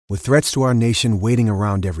With threats to our nation waiting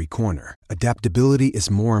around every corner, adaptability is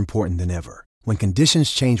more important than ever. When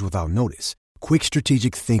conditions change without notice, quick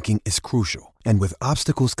strategic thinking is crucial. And with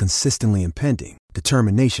obstacles consistently impending,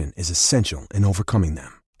 determination is essential in overcoming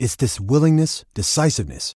them. It's this willingness,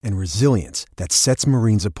 decisiveness, and resilience that sets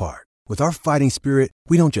Marines apart. With our fighting spirit,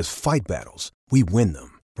 we don't just fight battles, we win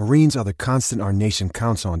them. Marines are the constant our nation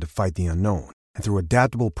counts on to fight the unknown. And through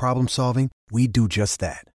adaptable problem solving, we do just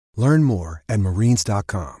that. Learn more at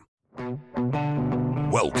marines.com.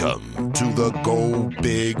 Welcome to the Go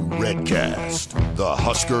Big Redcast, the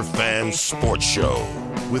Husker Fan Sports Show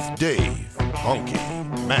with Dave,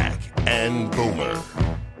 Honky, Mac, and Boomer.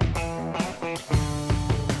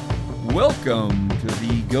 Welcome to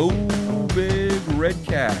the Go Big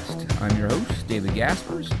Redcast. I'm your host, David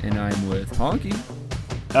Gaspers, and I'm with Honky.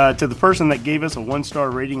 To the person that gave us a 1-star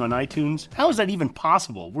rating on iTunes, how is that even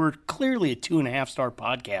possible? We're clearly a 2.5-star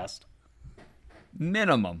podcast.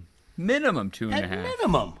 Minimum 2.5. At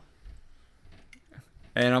minimum.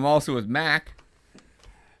 And I'm also with Mac.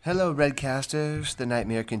 Hello, Redcasters. The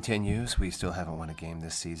nightmare continues. We still haven't won a game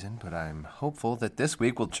this season, but I'm hopeful that this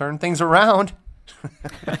week will turn things around.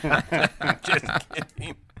 Just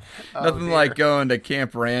kidding. Nothing like going to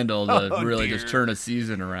Camp Randall to really just turn a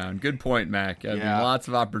season around. Good point, Mac. I mean, lots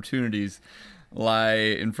of opportunities lie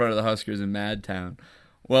in front of the Huskers in Madtown.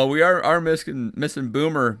 Well, we are missing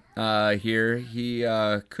Boomer here. He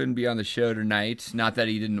couldn't be on the show tonight. Not that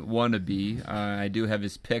he didn't want to be. I do have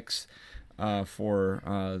his picks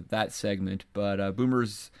for that segment, but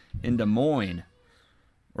Boomer's in Des Moines,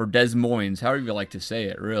 or Des Moines, however you like to say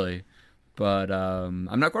it, really. But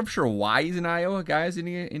I'm not quite sure why he's in Iowa. Guys,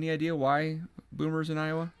 any idea why Boomer's in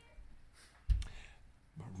Iowa?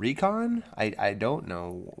 Recon? I don't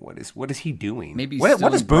know. What is he doing? Maybe what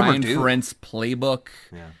does Boomer Brian do? Ferentz playbook.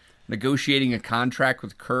 Yeah. Negotiating a contract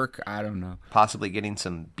with Kirk. I don't know. Possibly getting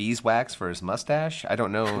some beeswax for his mustache. I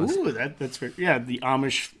don't know. Ooh, that's fair. Yeah, the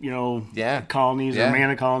Amish, colonies Yeah. or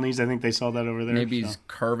Manna colonies. I think they saw that over there. Maybe he's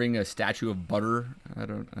carving a statue of butter. I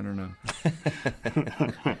don't know.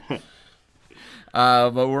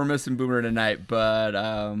 But we're missing Boomer tonight. But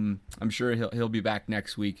I'm sure he'll be back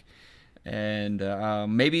next week. And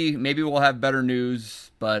maybe we'll have better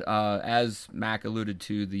news, but as Mac alluded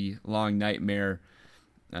to, the long nightmare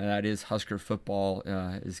that is Husker football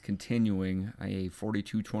is continuing. A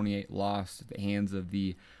 42-28 loss at the hands of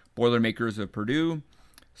the Boilermakers of Purdue,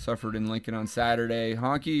 suffered in Lincoln on Saturday.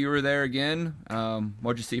 Honky, you were there again.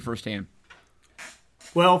 What'd you see firsthand?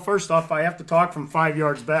 Well, first off, I have to talk from 5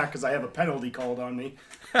 yards back because I have a penalty called on me.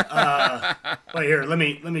 Wait here, let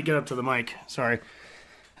me get up to the mic. Sorry.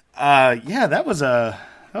 That was a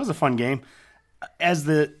fun game.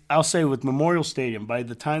 I'll say with Memorial Stadium, by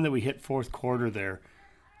the time that we hit fourth quarter there,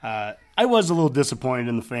 I was a little disappointed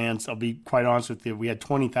in the fans. I'll be quite honest with you. We had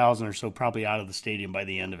 20,000 or so probably out of the stadium by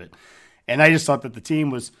the end of it. And I just thought that the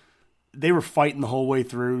team they were fighting the whole way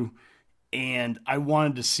through. And I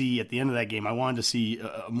wanted to see, at the end of that game,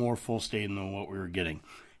 a more full stadium than what we were getting.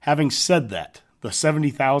 Having said that, the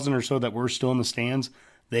 70,000 or so that were still in the stands,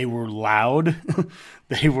 they were loud.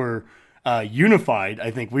 They were unified. I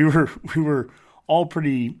think we were all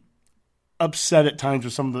pretty upset at times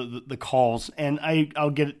with some of the calls. And I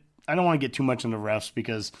don't want to get too much in the refs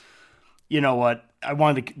because, you know what, I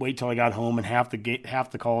wanted to wait till I got home and half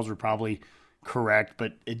the calls were probably correct.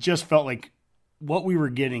 But it just felt like what we were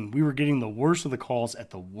getting the worst of the calls at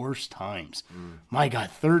the worst times. My God,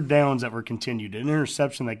 third downs that were continued, an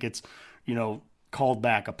interception that gets, called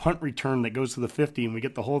back, a punt return that goes to the 50 and we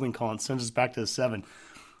get the holding call and sends us back to the 7.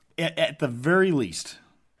 At the very least,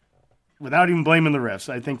 without even blaming the refs,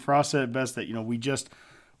 I think Frost said it best that, we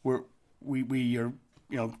are,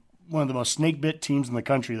 one of the most snake bit teams in the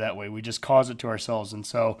country that way. We just cause it to ourselves. And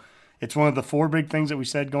so it's one of the 4 big things that we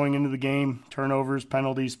said going into the game: turnovers,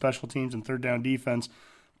 penalties, special teams, and third down defense.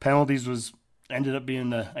 Penalties ended up being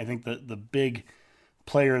the big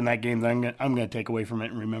player in that game that I'm going to take away from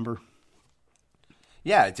it and remember.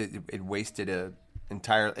 Yeah, it wasted a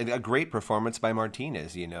great performance by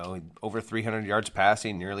Martinez. Over 300 yards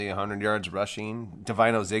passing, nearly 100 yards rushing.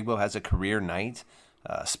 Divino Zigbo has a career night.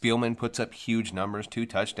 Spielman puts up huge numbers: 2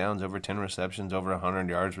 touchdowns, over 10 receptions, over 100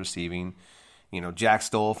 yards receiving. Jack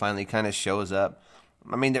Stoll finally kind of shows up.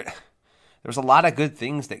 I mean, there's a lot of good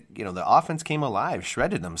things that, the offense came alive,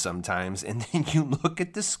 shredded them sometimes, and then you look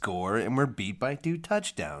at the score and we're beat by 2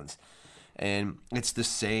 touchdowns. And it's the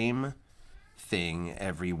same thing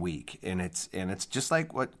every week, and it's just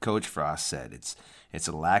like what Coach Frost said. It's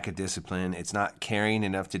a lack of discipline. It's not caring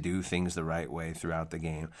enough to do things the right way throughout the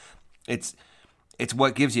game. It's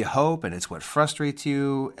what gives you hope, and it's what frustrates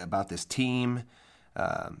you about this team.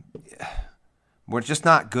 We're just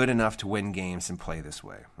not good enough to win games and play this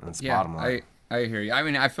way. That's the bottom line. I hear you. I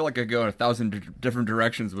mean, I feel like I go in 1,000 different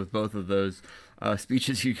directions with both of those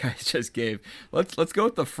speeches you guys just gave. Let's go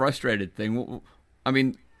with the frustrated thing. I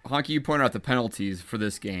mean, Honky, you pointed out the penalties for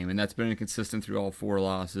this game, and that's been inconsistent through all 4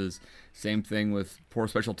 losses. Same thing with poor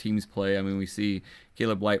special teams play. I mean, we see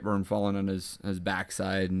Caleb Lightburn falling on his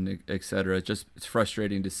backside and et cetera. It's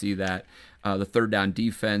frustrating to see that. The third down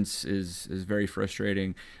defense is very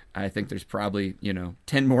frustrating. I think there's probably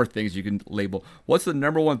 10 more things you can label. What's the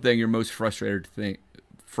number one thing you're most frustrated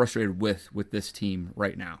with this team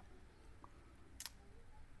right now?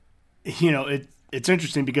 It's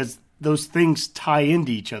interesting because those things tie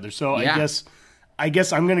into each other. So yeah. I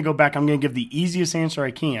guess I'm going to go back. I'm going to give the easiest answer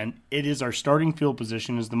I can. It is our starting field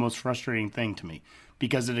position is the most frustrating thing to me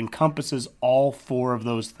because it encompasses all 4 of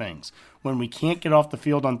those things. When we can't get off the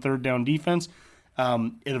field on third down defense,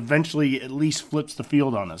 it eventually at least flips the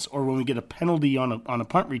field on us. Or when we get a penalty on a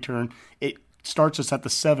punt return, it starts us at the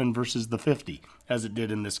 7 versus the 50, as it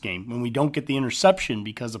did in this game. When we don't get the interception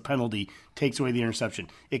because a penalty takes away the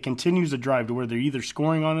interception, it continues a drive to where they're either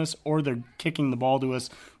scoring on us or they're kicking the ball to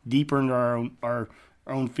us deeper into our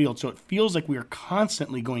own field. So it feels like we are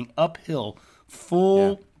constantly going uphill,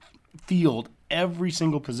 full field, every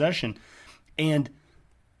single possession. And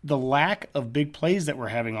the lack of big plays that we're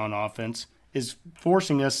having on offense is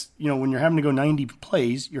forcing us, when you're having to go 90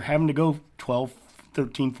 plays, you're having to go 12,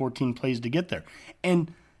 13, 14 plays to get there.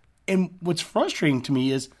 And what's frustrating to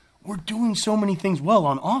me is we're doing so many things well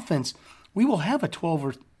on offense. We will have a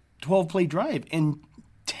 12 play drive, and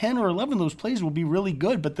 10 or 11 of those plays will be really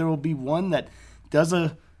good, but there will be one that does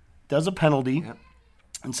a penalty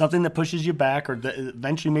and something that pushes you back, or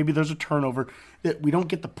eventually maybe there's a turnover. That we don't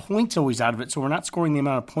get the points always out of it, so we're not scoring the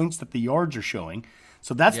amount of points that the yards are showing.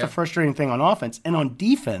 So that's the frustrating thing on offense. And on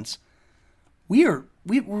defense, we're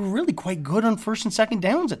really quite good on first and second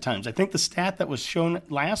downs at times. I think the stat that was shown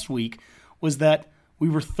last week was that we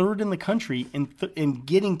were third in the country in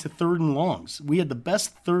getting to third and longs. We had the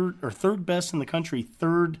third best in the country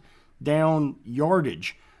third down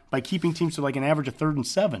yardage by keeping teams to like an average of 3rd and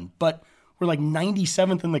 7. But we're like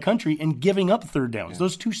 97th in the country in giving up third downs.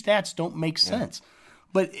 Those two stats don't make sense.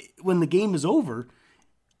 But when the game is over,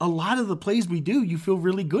 a lot of the plays we do, you feel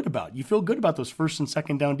really good about. You feel good about those first and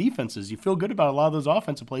second down defenses. You feel good about a lot of those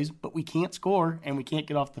offensive plays, but we can't score and we can't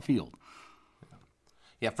get off the field.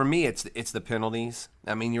 Yeah, for me, it's the penalties.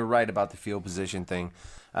 I mean, you're right about the field position thing,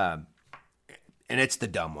 and it's the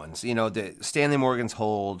dumb ones. The Stanley Morgan's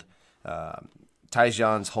hold,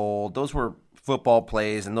 Tyjon's hold. Those were football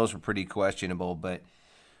plays, and those were pretty questionable. But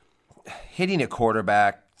hitting a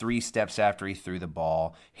quarterback 3 steps after he threw the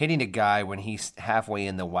ball, hitting a guy when he's halfway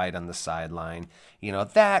in the white on the sideline,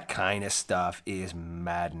 that kind of stuff is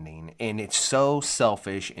maddening. And it's so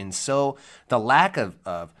selfish, and so the lack of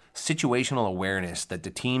situational awareness that the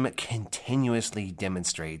team continuously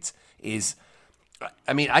demonstrates is,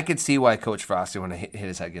 I mean, I could see why Coach Frosty want to hit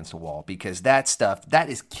his head against the wall, because that stuff, that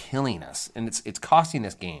is killing us, and it's costing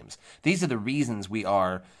us games. These are the reasons we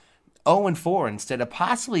are 0-4 instead of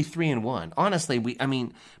possibly 3-1. Honestly,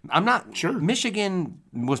 I'm not sure. Michigan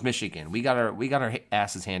was Michigan. We got our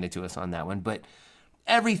asses handed to us on that one, but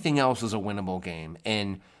everything else was a winnable game,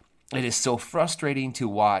 and it is so frustrating to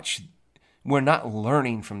watch. We're not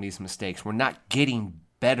learning from these mistakes. We're not getting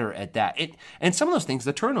better at that. And some of those things,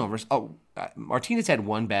 the turnovers. Martinez had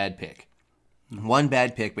one bad pick,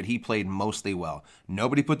 but he played mostly well.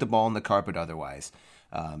 Nobody put the ball on the carpet otherwise.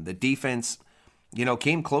 The defense,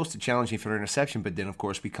 came close to challenging for an interception, but then, of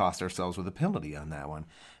course, we cost ourselves with a penalty on that one.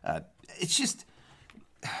 It's just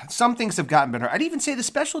some things have gotten better. I'd even say the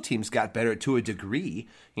special teams got better to a degree.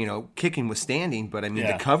 Kicking was standing, but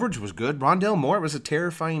the coverage was good. Rondell Moore was a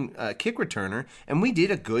terrifying kick returner, and we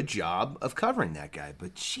did a good job of covering that guy.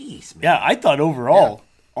 But jeez, man. Yeah, I thought overall,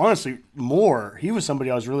 honestly, Moore, he was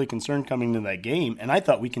somebody I was really concerned coming into that game, and I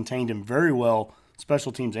thought we contained him very well,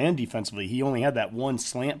 special teams and defensively. He only had that one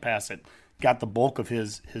slant pass that got the bulk of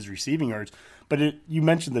his receiving yards. But you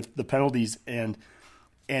mentioned the penalties, and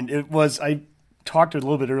it was I talked a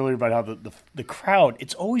little bit earlier about how the crowd,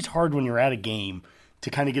 it's always hard when you're at a game to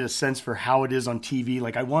kind of get a sense for how it is on TV.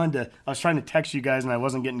 Like I was trying to text you guys and I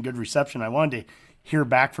wasn't getting good reception. I wanted to hear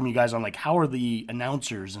back from you guys on like how are the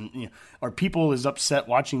announcers and are people as upset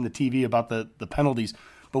watching the TV about the penalties.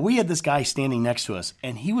 But we had this guy standing next to us,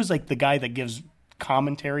 and he was like the guy that gives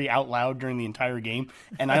commentary out loud during the entire game,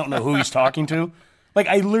 and I don't know who he's talking to. Like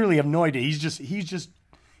I literally have no idea.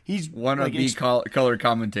 He's one of the color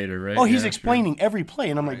commentator, right? Oh, he's explaining every play,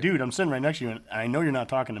 and I'm like, dude, I'm sitting right next to you, and I know you're not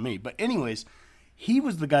talking to me. But anyways, he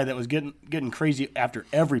was the guy that was getting crazy after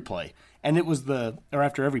every play. and it was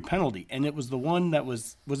after every penalty, and it was the one that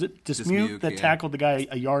was it Dismuke that tackled the guy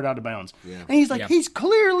a yard out of bounds. Yeah. And he's like, he's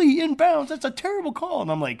clearly in bounds. That's a terrible call.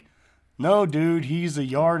 And I'm like, no, dude, he's a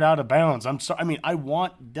yard out of bounds. I'm sorry. I mean, I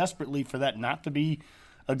want desperately for that not to be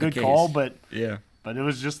a good call, but but it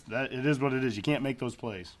was just that it is what it is. You can't make those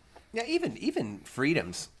plays. Yeah, even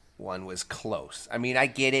Freedom's one was close. I mean, I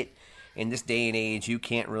get it. In this day and age, you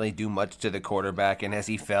can't really do much to the quarterback, and as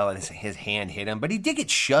he fell, his hand hit him, but he did get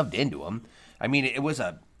shoved into him. I mean, that was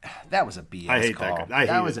a BS call.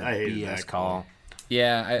 That was a BS call.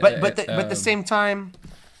 Yeah, but at the same time,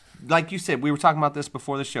 like you said, we were talking about this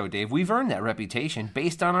before the show, Dave. We've earned that reputation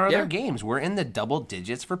based on our other games. We're in the double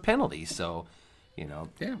digits for penalties, so we're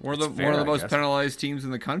one of the most penalized teams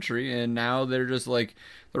in the country, and now they're just like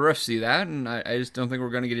the refs see that, and I just don't think we're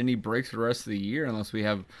going to get any breaks for the rest of the year unless we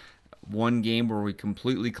have one game where we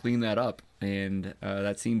completely clean that up, and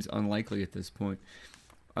that seems unlikely at this point.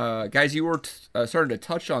 Guys, you were starting to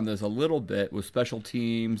touch on this a little bit with special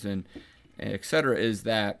teams and et cetera, is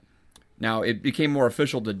that now it became more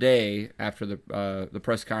official today after the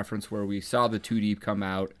press conference where we saw the two deep come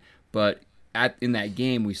out, but in that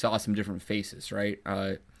game we saw some different faces, right?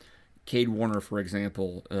 Cade Warner, for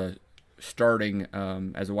example, starting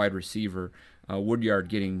as a wide receiver, Woodyard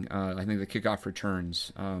getting, I think, the kickoff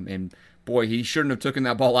returns. And, boy, he shouldn't have taken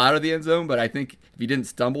that ball out of the end zone, but I think if he didn't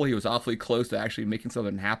stumble, he was awfully close to actually making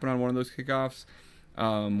something happen on one of those kickoffs.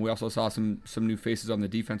 We also saw some new faces on the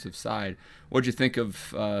defensive side. What did you think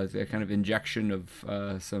of the kind of injection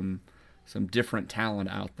of some different talent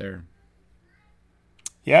out there?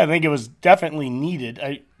 Yeah, I think it was definitely needed.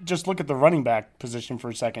 I just look at the running back position for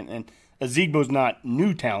a second, and Ezigbo's not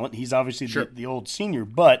new talent. He's obviously the old senior,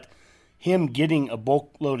 but him getting a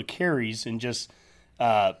bulk load of carries and just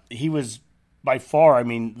he was by far, I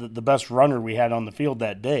mean, the best runner we had on the field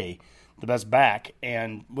that day, the best back.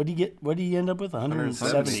 And what did he get? What did he end up with?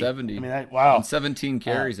 170. I mean, wow. And 17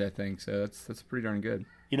 carries, I think. So that's pretty darn good.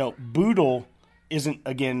 Boodle isn't,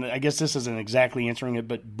 again, I guess this isn't exactly answering it,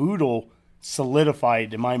 but Boodle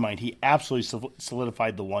solidified, in my mind, he absolutely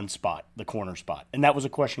solidified the one spot, the corner spot. And that was a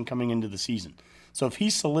question coming into the season. So if he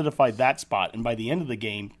solidified that spot, and by the end of the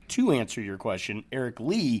game, to answer your question, Eric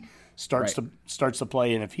Lee starts to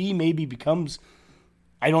play, and if he maybe becomes,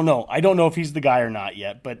 I don't know if he's the guy or not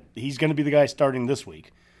yet, but he's going to be the guy starting this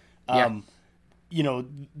week. They're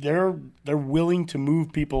willing to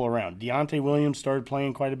move people around. Deontay Williams started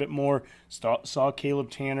playing quite a bit more. Saw Caleb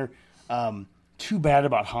Tanner. Too bad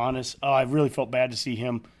about Hannes. Oh, I really felt bad to see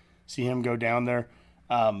him go down there.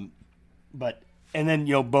 And then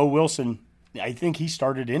Bo Wilson, I think he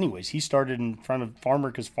started anyways. He started in front of Farmer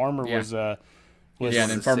because Farmer was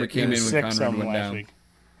and then Farmer came in when Conrad went down. Week.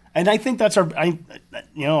 And I think that's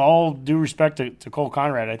all due respect to Cole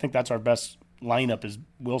Conrad, I think that's our best lineup is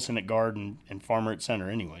Wilson at guard and Farmer at center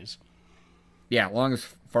anyways. Yeah, as long as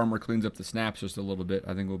Farmer cleans up the snaps just a little bit,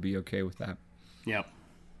 I think we'll be okay with that. Yeah.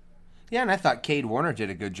 Yeah, and I thought Cade Warner did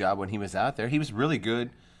a good job when he was out there. He was really good.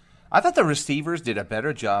 I thought the receivers did a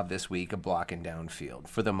better job this week of blocking downfield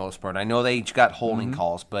for the most part. I know they each got holding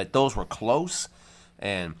calls, but those were close.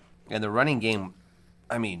 And the running game,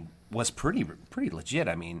 I mean, was pretty legit.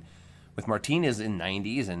 I mean, with Martinez in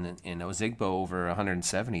 90s and Ozigbo over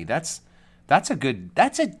 170, that's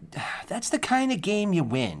the kind of game you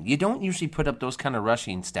win. You don't usually put up those kind of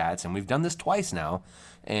rushing stats, and we've done this twice now,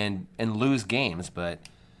 and lose games, but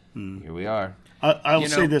here we are. I'll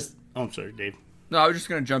say this. Oh, I'm sorry, Dave. No, I was just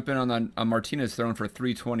going to jump in on Martinez throwing for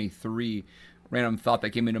 323. Random thought that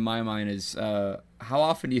came into my mind is how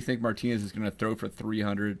often do you think Martinez is going to throw for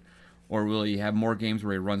 300, or will he have more games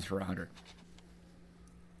where he runs for 100?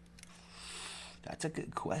 That's a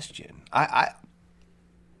good question. I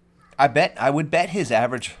would bet his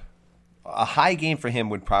average, a high game for him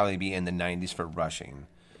would probably be in the 90s for rushing.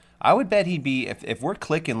 I would bet he'd be, if we're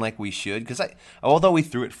clicking like we should, because although we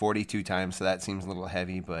threw it 42 times, so that seems a little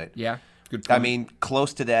heavy, but yeah, good point. I mean,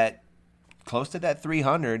 close to that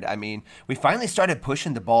 300. I mean, we finally started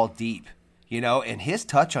pushing the ball deep, and his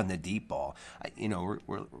touch on the deep ball. We're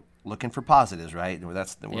looking for positives, right?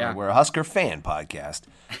 We're a Husker fan podcast,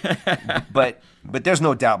 but there's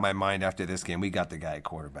no doubt in my mind after this game we got the guy at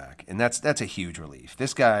quarterback, and that's a huge relief.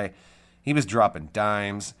 This guy, he was dropping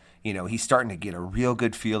dimes. He's starting to get a real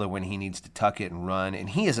good feel of when he needs to tuck it and run, and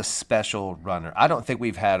he is a special runner. I don't think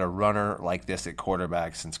we've had a runner like this at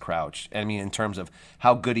quarterback since Crouch. I mean, in terms of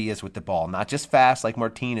how good he is with the ball, not just fast like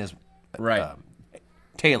Martinez. Right.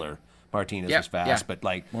 Taylor Martinez was fast, but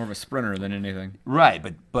like more of a sprinter than anything. Right,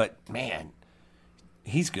 but man,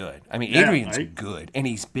 he's good. I mean, Adrian's good, and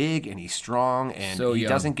he's big and he's strong, and he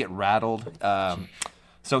doesn't get rattled.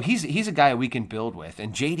 So he's a guy we can build with.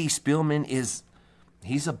 And J.D. Spielman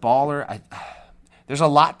he's a baller. There's a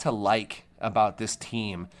lot to like about this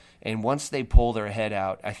team. And once they pull their head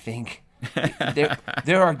out, I think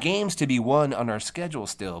there are games to be won on our schedule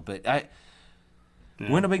still. But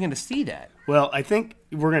when are we going to see that? Well, I think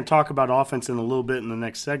we're going to talk about offense in a little bit in the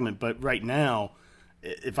next segment. But right now,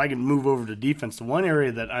 if I can move over to defense, the one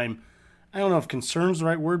area that I don't know if concern's the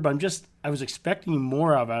right word, but I was expecting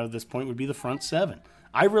more out of this point would be the front seven.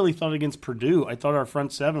 I really thought against Purdue, I thought our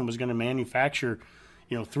front seven was going to manufacture,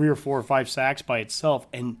 3 or 4 or 5 sacks by itself.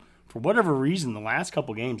 And for whatever reason, the last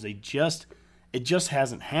couple games, it just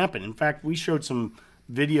hasn't happened. In fact, we showed some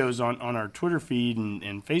videos on our Twitter feed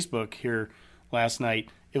and Facebook here last night.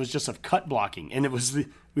 It was just of cut blocking, and we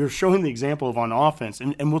were showing the example of on offense,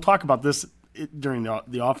 and we'll talk about this during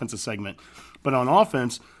the offensive segment. But on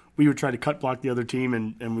offense, we would try to cut block the other team,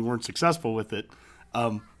 and we weren't successful with it.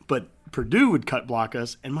 But Purdue would cut block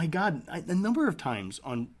us, and my God, a number of times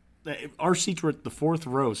our seats were at the 4th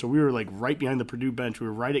row, so we were like right behind the Purdue bench. We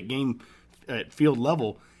were right at field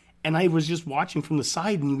level. And I was just watching from the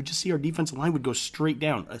side, and you would just see our defensive line would go straight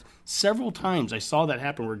down. Several times I saw that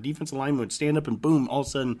happen where defensive linemen would stand up and boom, all of a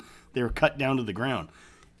sudden they were cut down to the ground.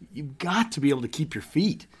 You've got to be able to keep your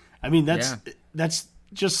feet. I mean, that's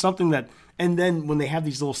just something that – and then when they have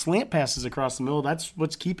these little slant passes across the middle, that's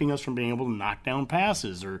what's keeping us from being able to knock down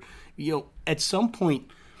passes. Or, at some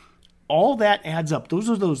point, all that adds up.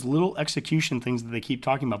 Those are those little execution things that they keep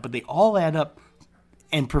talking about, but they all add up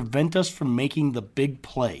and prevent us from making the big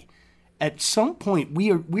play. At some point,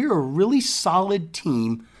 we are a really solid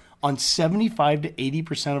team on 75 to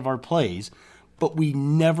 80% of our plays, but we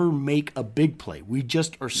never make a big play. We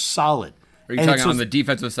just are solid. Are you talking on the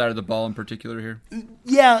defensive side of the ball in particular here?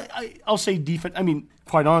 Yeah, I'll say defense. I mean,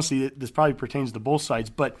 quite honestly, this probably pertains to both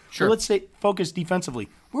sides, but sure. Let's say focus defensively.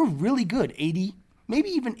 We're really good, 80, maybe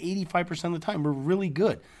even 85% of the time. We're really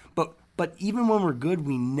good. But even when we're good,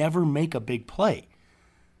 we never make a big play.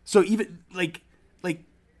 So even like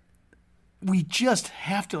we just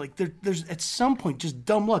have to there's at some point just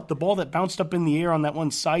dumb luck. The ball that bounced up in the air on that one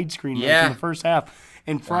side screen in the first half,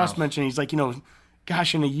 and Frost mentioned he's like,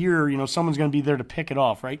 gosh, in a year, someone's going to be there to pick it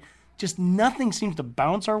off, right? Just nothing seems to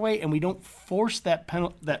bounce our way, and we don't force that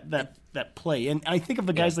that play. And I think of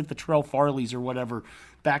the guys like the Terrell Farleys or whatever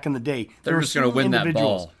back in the day. They're just going to win that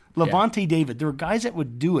ball. Levante David, there were guys that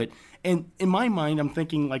would do it. And in my mind, I'm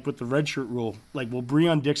thinking like with the redshirt rule, like will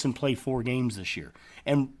Breon Dixon play 4 games this year?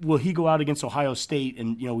 And will he go out against Ohio State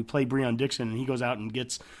and, we play Breon Dixon and he goes out and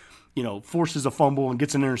gets, forces a fumble and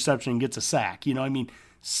gets an interception and gets a sack.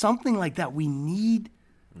 Something like that. We need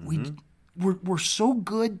we're so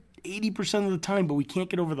good 80% of the time, but we can't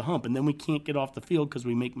get over the hump, and then we can't get off the field because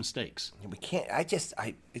we make mistakes. We can't.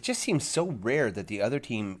 It just seems so rare that the other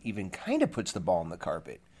team even kind of puts the ball on the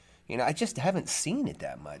carpet. I just haven't seen it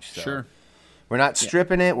that much. So. Sure. We're not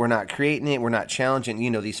stripping it. We're not creating it. We're not challenging.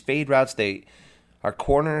 These fade routes, our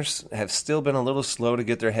corners have still been a little slow to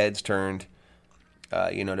get their heads turned,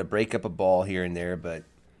 to break up a ball here and there. But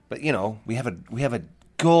we have a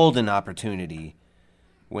golden opportunity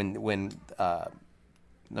when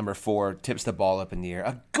number 4 tips the ball up in the air.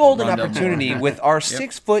 A golden opportunity with our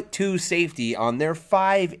 6'2" safety on their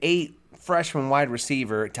 5'8" freshman wide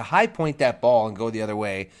receiver to high point that ball and go the other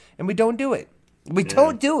way, and we don't do it. We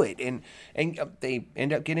don't do it, and they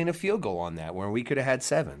end up getting a field goal on that where we could have had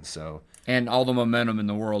 7. So and all the momentum in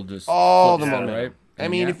the world just all the momentum. Right? I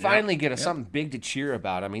mean, you finally get something big to cheer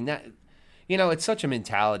about. I mean that. It's such a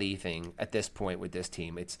mentality thing at this point with this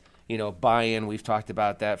team. It's buy-in. We've talked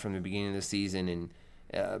about that from the beginning of the season,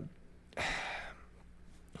 and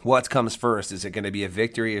what comes first? Is it going to be a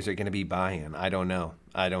victory or is it going to be buy-in? I don't know.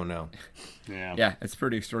 Yeah, it's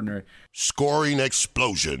pretty extraordinary. Scoring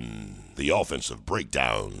explosion, the offensive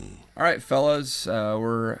breakdown. All right, fellas,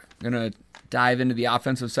 we're going to dive into the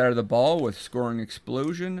offensive side of the ball with scoring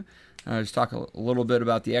explosion. Just talk a little bit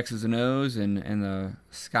about the X's and O's and the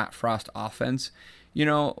Scott Frost offense.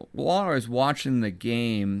 While I was watching the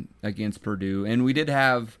game against Purdue, and we did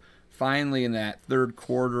have finally in that third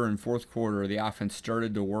quarter and fourth quarter, the offense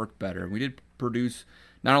started to work better. We did produce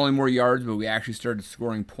not only more yards, but we actually started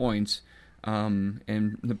scoring points.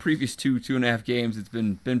 And the previous 2.5 games, it's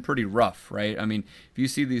been pretty rough, right? I mean, if you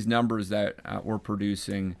see these numbers that we're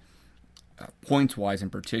producing, points-wise in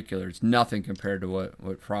particular, it's nothing compared to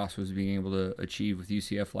what Frost was being able to achieve with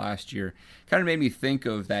UCF last year. Kind of made me think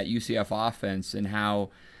of that UCF offense and how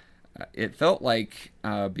it felt like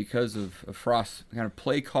because of Frost's kind of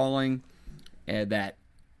play calling, that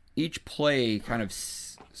each play kind of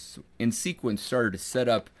in sequence started to set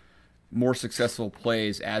up more successful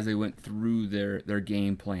plays as they went through their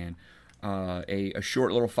game plan. A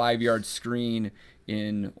short little 5-yard screen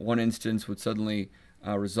in one instance would suddenly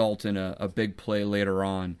result in a big play later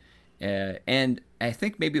on. And I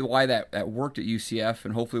think maybe why that worked at UCF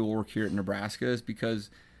and hopefully will work here at Nebraska is because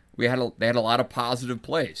they had a lot of positive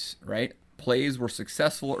plays, right? Plays were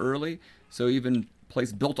successful early, so even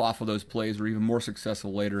plays built off of those plays were even more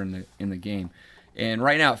successful later in the game. And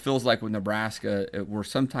right now it feels like with Nebraska, we're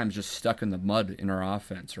sometimes just stuck in the mud in our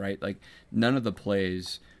offense, right? Like none of the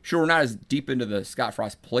plays. Sure, we're not as deep into the Scott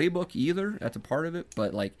Frost playbook either. That's a part of it,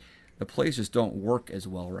 but like the plays just don't work as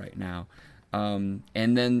well right now. And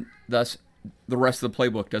then thus the rest of the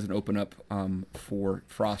playbook doesn't open up for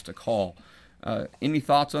Frost to call. Any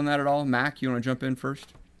thoughts on that at all? Mac, you want to jump in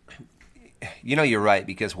first? You know, you're right,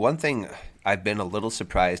 because one thing I've been a little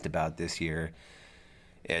surprised about this year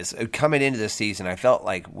is coming into the season, I felt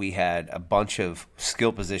like we had a bunch of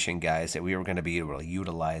skill position guys that we were going to be able to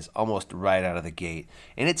utilize almost right out of the gate.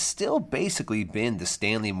 And it's still basically been the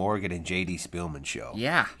Stanley Morgan and J.D. Spielman show.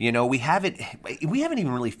 Yeah. You know, we haven't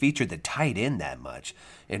even really featured the tight end that much.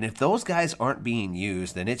 And if those guys aren't being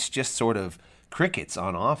used, then it's just sort of crickets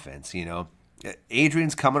on offense, you know.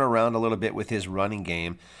 Adrian's coming around a little bit with his running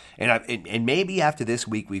game. And maybe after this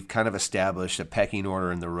week, we've kind of established a pecking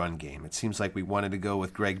order in the run game. It seems like we wanted to go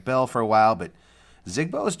with Greg Bell for a while, but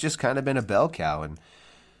Zigbo's just kind of been a bell cow. And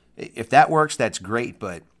if that works, that's great.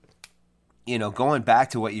 But, you know, going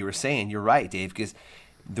back to what you were saying, you're right, Dave, because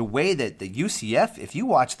the way that the UCF, if you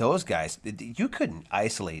watch those guys, you couldn't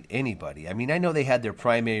isolate anybody. I mean, I know they had their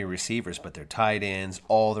primary receivers, but their tight ends,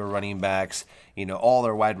 all their running backs, you know, all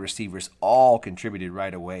their wide receivers all contributed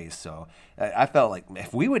right away. So I felt like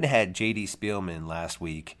if we would have had J.D. Spielman last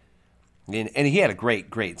week, and he had a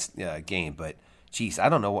great game, but, geez, I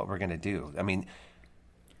don't know what we're going to do. I mean,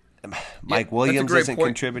 Mike Williams isn't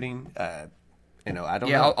contributing. You know, I don't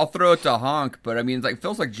know. Yeah, I'll throw it to Honk, but, I mean, it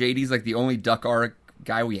feels like J.D.'s like the only Duck Arc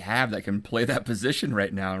guy we have that can play that position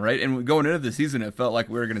right now, right? And going into the season, it felt like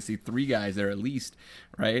we were going to see 3 guys there at least,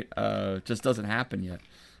 right? Just doesn't happen yet.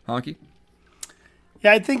 Honky?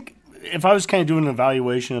 Yeah, I think if I was kind of doing an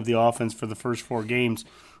evaluation of the offense for the first 4 games,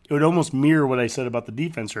 it would almost mirror what I said about the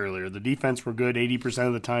defense earlier. The defense were good 80%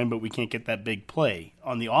 of the time, but we can't get that big play.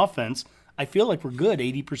 On the offense, I feel like we're good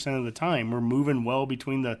 80% of the time. We're moving well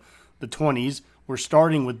between the 20s. We're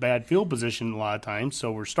starting with bad field position a lot of times,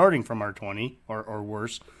 so we're starting from our 20 or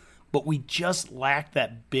worse. But we just lack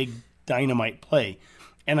that big dynamite play.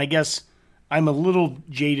 And I guess I'm a little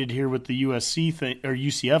jaded here with the USC thing or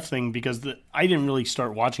UCF thing because I didn't really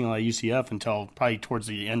start watching a lot of UCF until probably towards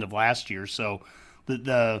the end of last year. So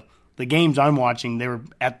the games I'm watching, they were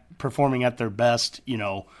performing at their best, you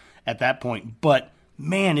know, at that point. But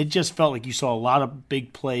man, it just felt like you saw a lot of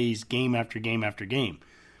big plays game after game after game.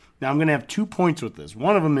 Now I'm going to have 2 points with this.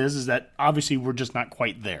 One of them is that obviously we're just not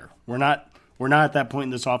quite there. We're not at that point in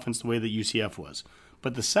this offense the way that UCF was.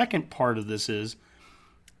 But the second part of this is,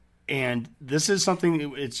 and this is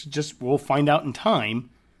something it's just we'll find out in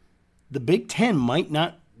time, the Big Ten might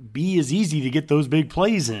not be as easy to get those big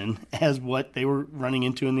plays in as what they were running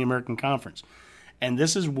into in the American Conference. And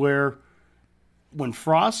this is where when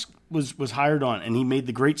Frost was hired on, and he made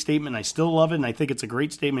the great statement, I still love it, and I think it's a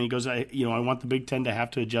great statement. He goes, I want the Big Ten to have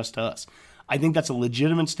to adjust to us. I think that's a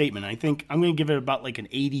legitimate statement. I think I'm going to give it about like an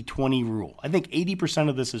 80-20 rule. I think 80%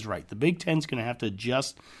 of this is right. The Big Ten's going to have to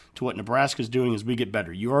adjust to what Nebraska's doing as we get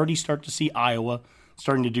better. You already start to see Iowa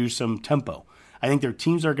starting to do some tempo. I think their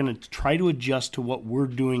teams are going to try to adjust to what we're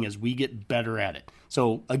doing as we get better at it.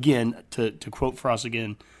 So, again, to quote Frost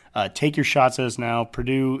again, take your shots at us now.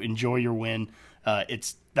 Purdue, enjoy your win.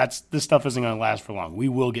 This stuff isn't going to last for long. We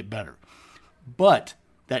will get better. But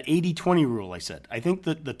that 80-20 rule I said, I think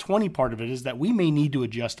that the 20 part of it is that we may need to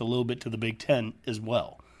adjust a little bit to the Big Ten as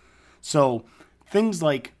well. So things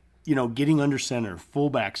like, getting under center,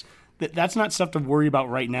 fullbacks, that's not stuff to worry about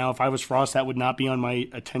right now. If I was Frost, that would not be on my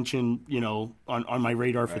attention, on my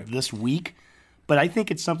radar for this week. But I think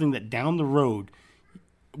it's something that down the road,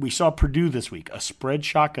 we saw Purdue this week, a spread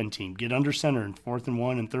shotgun team, get under center in 4th and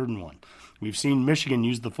 1 and 3rd and 1. We've seen Michigan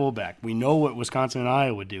use the fullback. We know what Wisconsin and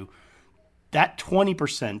Iowa do. That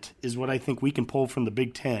 20% is what I think we can pull from the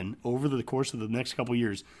Big Ten over the course of the next couple of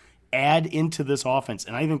years, add into this offense.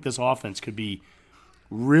 And I think this offense could be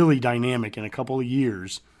really dynamic in a couple of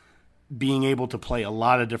years, being able to play a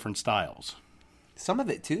lot of different styles. Some of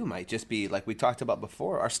it, too, might just be, like we talked about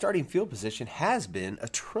before, our starting field position has been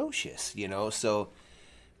atrocious, so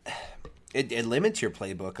it limits your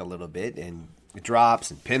playbook a little bit, and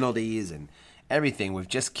drops and penalties and everything. We've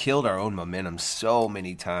just killed our own momentum so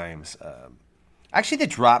many times. Actually, the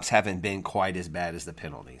drops haven't been quite as bad as the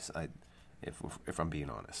penalties, if I'm being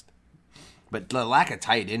honest. But the lack of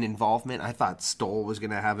tight end involvement, I thought Stoll was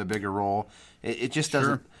going to have a bigger role. It just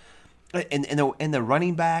doesn't. And the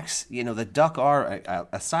running backs, the Duck are,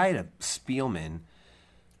 aside of Spielman,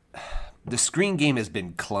 the screen game has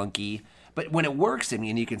been clunky. But when it works,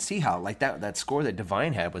 you can see how that score that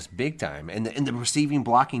Devine had was big time, and the receiving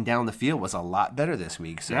blocking down the field was a lot better this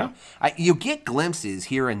week. So you get glimpses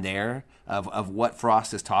here and there of what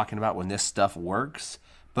Frost is talking about when this stuff works,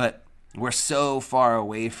 but we're so far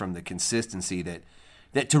away from the consistency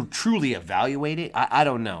that to truly evaluate it, I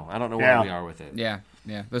don't know. I don't know where we are with it. Yeah.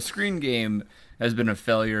 The screen game has been a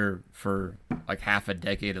failure for like half a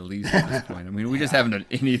decade at least at this point. We just haven't done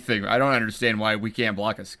anything. I don't understand why we can't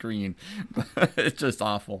block a screen. It's just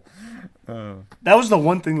awful. That was the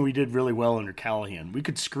one thing we did really well under Callahan. We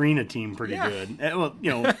could screen a team pretty good. Well,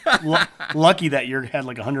 lucky that year had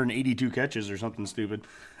like 182 catches or something stupid.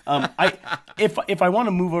 If I want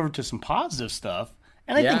to move over to some positive stuff,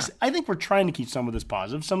 and I think we're trying to keep some of this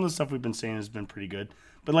positive. Some of the stuff we've been saying has been pretty good.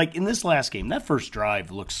 But like in this last game, that first drive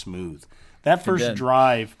looks smooth. That first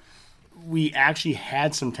drive, we actually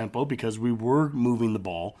had some tempo because we were moving the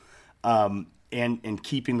ball and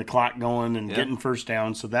keeping the clock going and getting first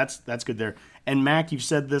down. So that's good there. And Mac, you've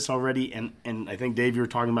said this already, and I think Dave, you were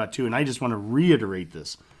talking about it too. And I just want to reiterate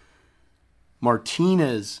this: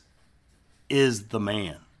 Martinez is the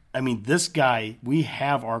man. This guy, we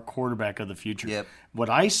have our quarterback of the future. Yep. What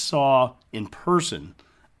I saw in person.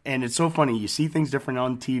 And it's so funny. You see things different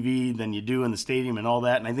on TV than you do in the stadium and all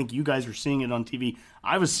that. And I think you guys were seeing it on TV.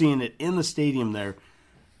 I was seeing it in the stadium there.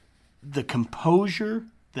 The composure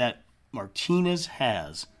that Martinez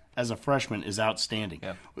has as a freshman is outstanding.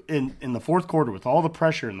 Yeah. In the fourth quarter with all the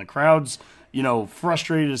pressure and the crowd's,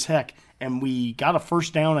 frustrated as heck. And we got a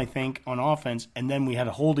first down, I think, on offense. And then we had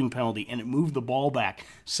a holding penalty and it moved the ball back.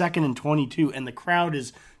 2nd and 22. And the crowd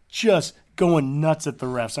is just going nuts at the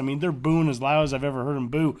refs. They're booing as loud as I've ever heard them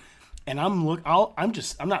boo. And I'm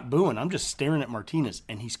not booing. I'm just staring at Martinez,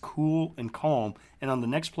 and he's cool and calm. And on the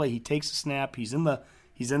next play, he takes a snap. He's in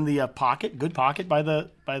the pocket, good pocket by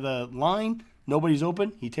the line. Nobody's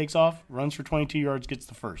open. He takes off, runs for 22 yards, gets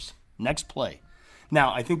the first. Next play.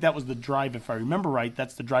 Now, I think that was the drive, if I remember right,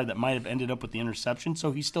 that's the drive that might have ended up with the interception.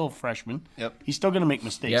 So he's still a freshman. Yep. He's still going to make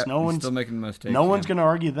mistakes. Yep, he's still making mistakes. No one's going to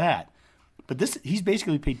argue that. But he's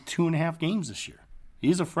basically played 2.5 games this year.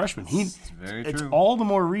 He's a freshman. It's very true. It's all the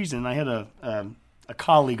more reason. I had a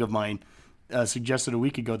colleague of mine suggested a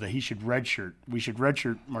week ago that he should redshirt. We should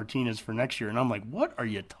redshirt Martinez for next year. And I'm like, what are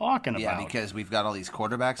you talking about? Yeah, because we've got all these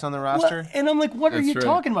quarterbacks on the roster. And I'm like, what are you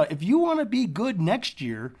talking about? If you want to be good next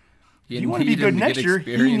year, he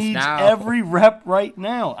needs every rep right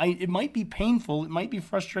now. It might be painful. It might be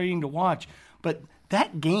frustrating to watch. But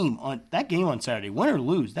that game on Saturday, win or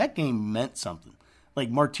lose, that game meant something. Like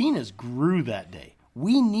Martinez grew that day.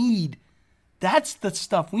 That's the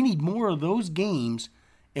stuff. We need more of those games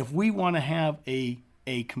if we want to have a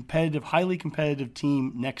competitive, highly competitive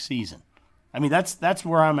team next season. That's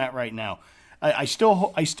where I'm at right now. I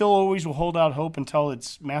still always will hold out hope until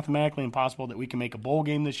it's mathematically impossible that we can make a bowl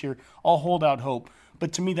game this year. I'll hold out hope.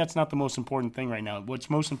 But to me, that's not the most important thing right now. What's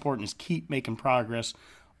most important is keep making progress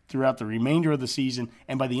throughout the remainder of the season,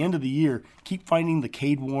 and by the end of the year, keep finding the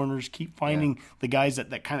Cade Warners, keep finding the guys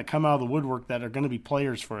that kind of come out of the woodwork that are going to be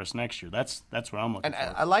players for us next year. That's what I'm looking for.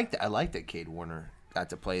 And I like that Cade Warner got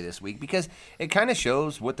to play this week because it kind of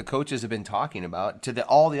shows what the coaches have been talking about to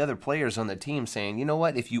all the other players on the team, saying, you know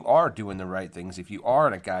what, if you are doing the right things, if you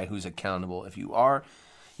are a guy who's accountable, if you are,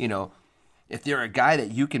 if you're a guy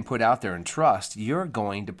that you can put out there and trust, you're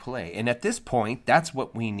going to play. And at this point, that's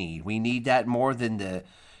what we need. We need that more than the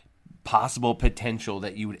possible potential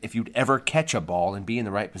that if you'd ever catch a ball and be in the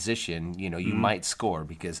right position, you might score,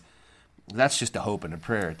 because that's just a hope and a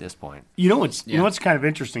prayer at this point. You know what's kind of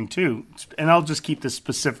interesting too, and I'll just keep this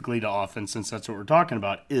specifically to offense since that's what we're talking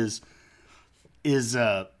about, is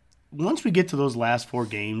once we get to those last 4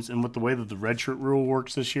 games, and with the way that the redshirt rule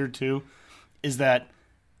works this year too, is that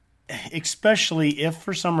especially if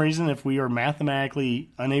for some reason if we are mathematically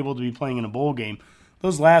unable to be playing in a bowl game,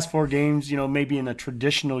 those last 4 games, maybe in a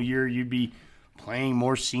traditional year, you'd be playing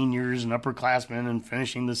more seniors and upperclassmen and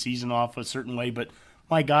finishing the season off a certain way. But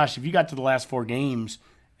my gosh, if you got to the last 4 games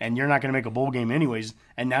and you're not going to make a bowl game anyways,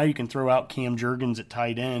 and now you can throw out Cam Jurgens at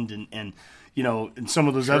tight end and some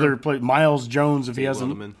of those other Miles Jones if he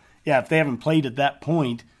hasn't, Wilderman. if they haven't played at that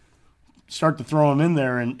point, start to throw them in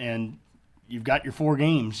there and you've got your 4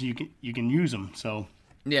 games. You can use them. So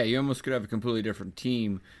yeah, you almost could have a completely different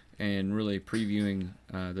team. And really previewing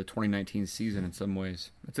the 2019 season in some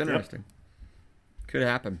ways. It's interesting. Yep.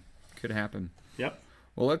 Could happen. Yep.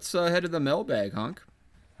 Well, let's head to the mailbag, Hunk.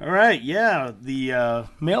 All right, yeah, the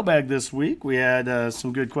mailbag this week, we had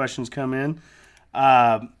some good questions come in.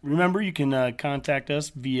 Remember, you can contact us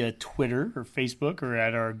via Twitter or Facebook or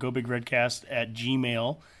at our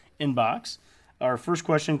GoBigRedcast@gmail inbox. Our first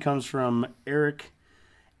question comes from Eric,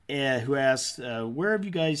 who asks, where have you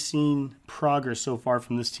guys seen progress so far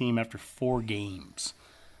from this team after 4 games?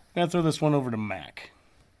 I'm going to throw this one over to Mac.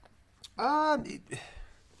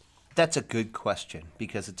 That's a good question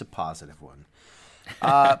because it's a positive one.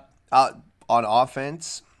 On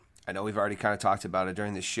offense, I know we've already kind of talked about it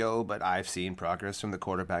during the show, but I've seen progress from the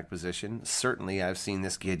quarterback position. Certainly, I've seen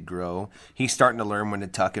this kid grow. He's starting to learn when to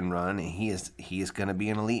tuck and run, and he is going to be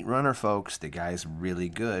an elite runner, folks. The guy's really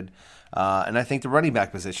good. And I think the running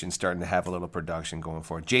back position is starting to have a little production going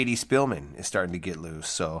for it. J.D. Spillman is starting to get loose,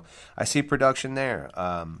 so I see production there.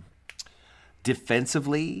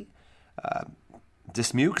 Defensively,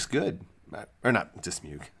 Dismuke's good. Or not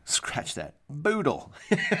Dismuke. Scratch that. Boodle.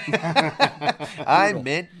 I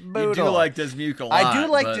meant Boodle. You do like Dismuke a lot. I do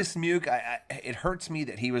like Dismuke. It hurts me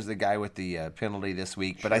that he was the guy with the penalty this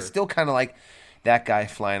week, but I still kind of like that guy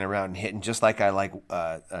flying around and hitting, just like I like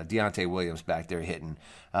Deontay Williams back there hitting.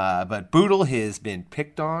 But Boodle has been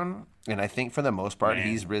picked on, and I think for the most part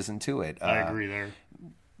he's risen to it. I agree there.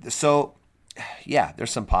 So... yeah,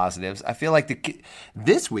 there's some positives. I feel like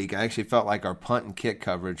this week I actually felt like our punt and kick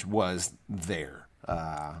coverage was there.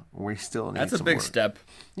 We still need That's a some big work. step.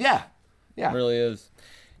 Yeah. It really is.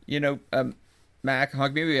 Mac,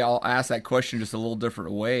 Hug, maybe I'll ask that question just a little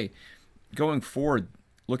different way. Going forward,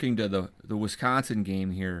 looking to the Wisconsin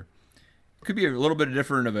game here, it could be a little bit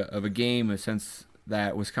different of a game since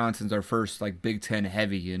that Wisconsin's our first Big Ten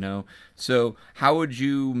heavy, So how would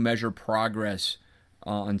you measure progress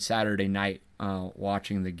on Saturday night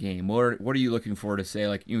watching the game? What are you looking for to say,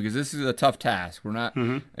 because this is a tough task. We're not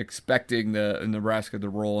expecting the Nebraska to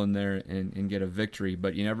roll in there and get a victory,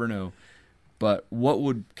 but you never know. But what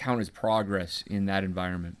would count as progress in that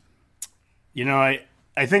environment? I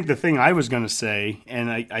think the thing I was going to say, and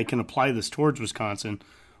I can apply this towards Wisconsin,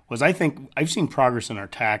 was I think I've seen progress in our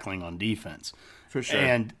tackling on defense. For sure.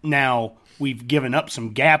 And now we've given up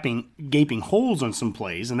some gaping holes on some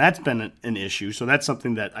plays, and that's been an issue. So that's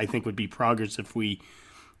something that I think would be progress if we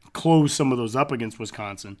close some of those up against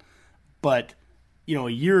Wisconsin. But, a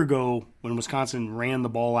year ago when Wisconsin ran the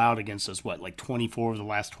ball out against us, 24 of the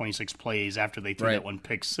last 26 plays after they threw that one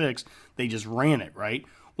pick six, they just ran it, right?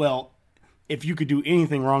 Well, if you could do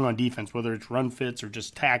anything wrong on defense, whether it's run fits or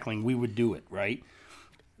just tackling, we would do it, right?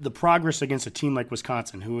 The progress against a team like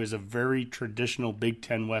Wisconsin, who is a very traditional Big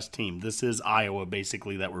Ten West team. This is Iowa,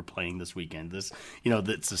 basically, that we're playing this weekend. This,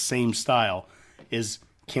 that's the same style. Is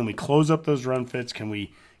can we close up those run fits? Can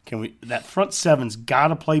we? That front seven's got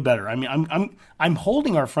to play better. I mean, I'm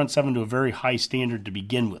holding our front seven to a very high standard to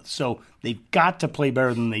begin with. So they've got to play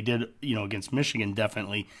better than they did, against Michigan,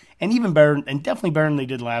 definitely, and even better, and definitely better than they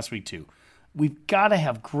did last week too. We've got to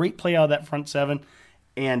have great play out of that front seven.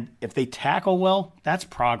 And if they tackle well, that's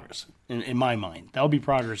progress in my mind. That would be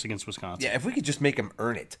progress against Wisconsin. Yeah, if we could just make them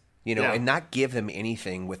earn it, and not give them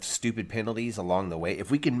anything with stupid penalties along the way.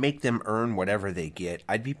 If we can make them earn whatever they get,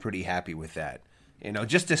 I'd be pretty happy with that.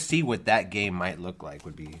 Just to see what that game might look like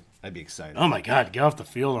I'd be excited. Oh my God, get off the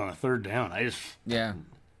field on a third down. Yeah.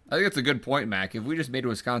 I think that's a good point, Mac. If we just made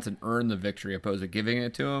Wisconsin earn the victory opposed to giving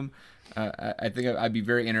it to them, I think I'd be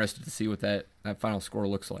very interested to see what that final score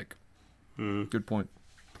looks like. Good point.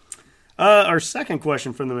 Our second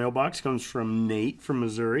question from the mailbox comes from Nate from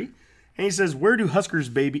Missouri. And he says, where do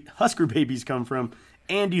Husker babies come from?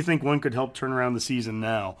 And do you think one could help turn around the season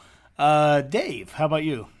now? Dave, how about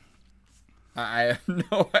you? I have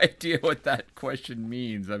no idea what that question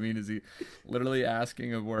means. I mean, is he literally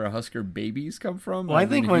asking of where Husker babies come from? Well, I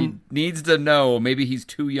think he needs to know. Maybe he's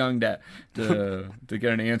too young to get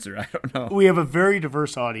an answer. I don't know. We have a very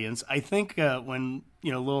diverse audience. I think when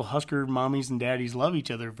little Husker mommies and daddies love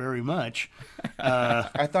each other very much.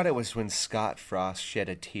 I thought it was when Scott Frost shed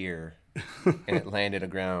a tear and it landed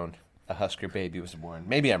aground. A Husker baby was born.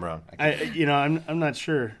 Maybe I'm wrong. I'm not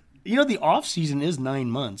sure. The off season is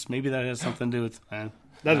 9 months. Maybe that has something to do with.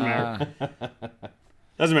 Doesn't matter.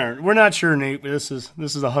 Doesn't matter. We're not sure, Nate. This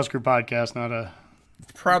is a Husker podcast, not a.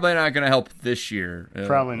 Probably not going to help this year.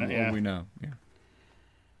 Probably not. Yeah, we know. Yeah.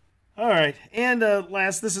 All right, and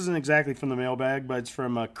last, this isn't exactly from the mailbag, but it's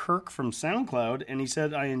from Kirk from SoundCloud, and he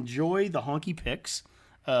said, "I enjoy the honky picks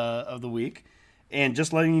of the week." And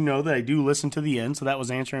just letting you know that I do listen to the end. So that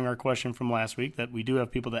was answering our question from last week, that we do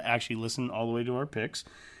have people that actually listen all the way to our picks.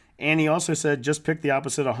 And he also said, just pick the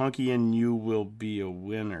opposite of hunky and you will be a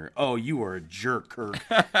winner. Oh, you are a jerk, Kirk.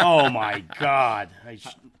 Oh, my God.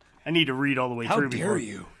 I need to read all the way through. How dare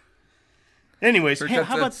you? Anyways, Kirk, hey,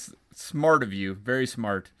 how about that's smart of you. Very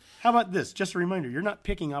smart. How about this? Just a reminder, you're not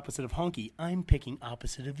picking opposite of Honky. I'm picking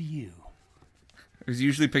opposite of you. It was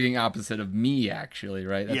usually picking opposite of me, actually,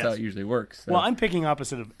 right? That's how it usually works. So. Well, I'm picking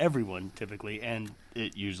opposite of everyone, typically, and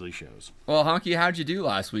it usually shows. Well, Honky, how'd you do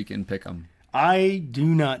last week in Pick'em? I do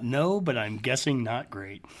not know, but I'm guessing not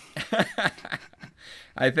great.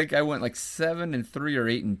 I think I went like 7-3 or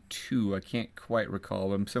 8-2. I can't quite recall,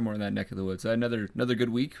 but I'm somewhere in that neck of the woods. Another good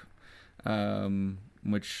week,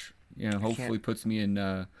 which hopefully puts me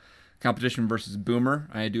in competition versus Boomer.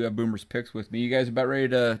 I do have Boomer's picks with me. You guys about ready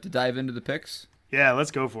to dive into the picks? Yeah,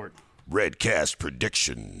 let's go for it. Redcast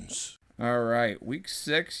predictions. All right, week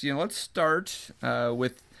 6. Let's start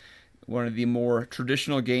with one of the more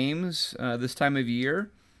traditional games this time of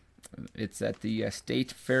year. It's at the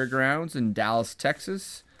State Fairgrounds in Dallas,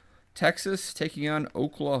 Texas. Texas taking on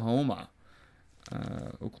Oklahoma.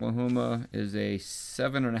 Oklahoma is a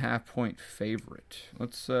 7.5-point favorite.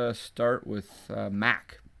 Let's start with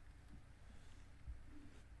Mac.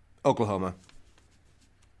 Oklahoma.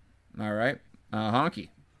 All right. Honky.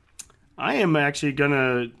 I am actually going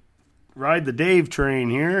to ride the Dave train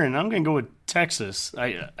here, and I'm going to go with Texas.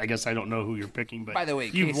 I guess I don't know who you're picking, but by the way,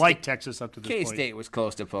 you've liked Texas up to this point. K-State was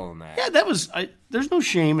close to pulling that. Yeah, that was. There's no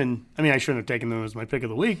shame in. I mean, I shouldn't have taken them as my pick of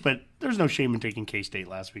the week, but there's no shame in taking K-State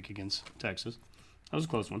last week against Texas. That was a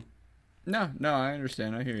close one. No, I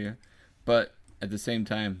understand. I hear you. But at the same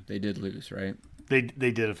time, they did lose, right? They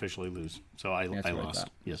did officially lose, so I lost. I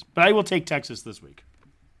yes, but I will take Texas this week.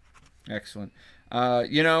 Excellent.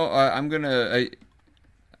 I'm gonna.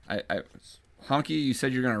 Honky, you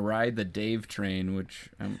said you're gonna ride the Dave train, which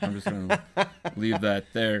I'm just gonna leave that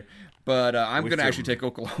there. But I'm gonna actually take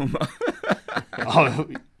Oklahoma. Oh,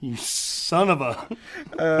 you son of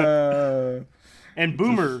a! And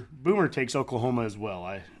Boomer takes Oklahoma as well.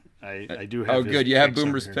 I do have. Oh, good. You have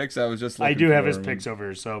Boomer's picks. I was just. I do have his picks over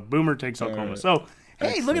here. So Boomer takes Oklahoma. Right. So hey,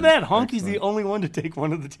 excellent. Look at that! Honky's the only one to take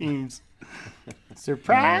one of the teams.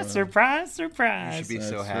 Surprise! Surprise! Surprise! You should be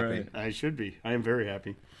so happy. Right. I should be. I am very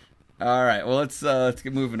happy. All right. Well, let's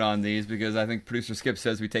get moving on these because I think producer Skip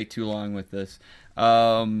says we take too long with this. We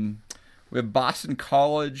have Boston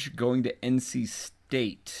College going to NC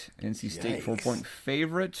State. NC State 4-point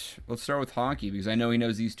favorite. Let's start with Honky because I know he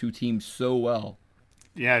knows these two teams so well.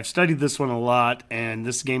 Yeah, I've studied this one a lot, and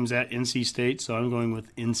this game's at NC State, so I'm going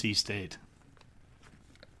with NC State.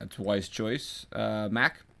 That's a wise choice.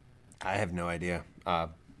 Mac? I have no idea.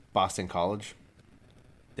 Boston College.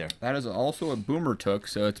 There. That is also a Boomer took,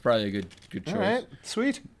 so it's probably a good choice. All right,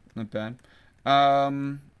 sweet. Not bad.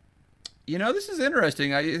 This is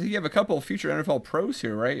interesting. I think you have a couple of future NFL pros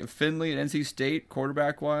here, right? Finley at NC State,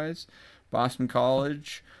 quarterback-wise. Boston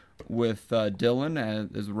College with Dylan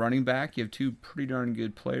as running back. You have two pretty darn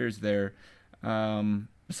good players there.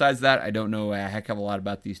 Besides that, I don't know a heck of a lot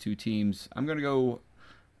about these two teams. I'm going to go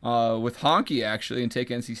with Honky, actually, and take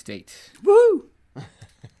NC State. Woo!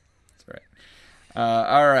 That's right.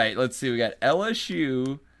 All right, let's see. We got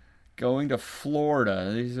LSU going to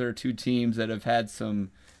Florida. These are two teams that have had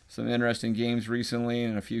some interesting games recently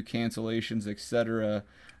and a few cancellations, etc.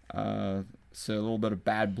 So a little bit of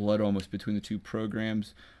bad blood almost between the two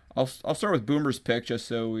programs. I'll start with Boomer's pick just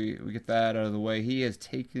so we get that out of the way. He has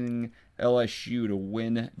taken LSU to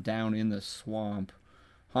win down in the swamp.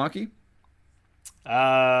 Honky?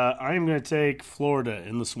 I'm going to take Florida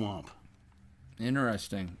in the swamp.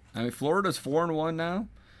 Interesting. I mean, Florida's 4-1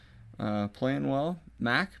 now, playing well.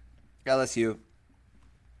 Mac? LSU.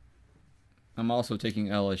 I'm also taking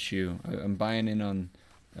LSU. I'm buying in on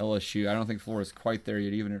LSU. I don't think Florida's quite there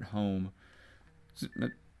yet, even at home.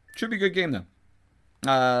 It should be a good game, though.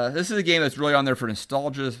 This is a game that's really on there for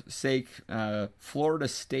nostalgia's sake. Florida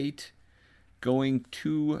State going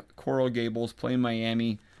to Coral Gables, playing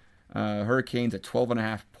Miami. Hurricanes a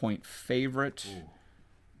 12.5-point favorite. Ooh.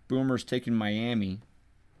 Boomers taking Miami.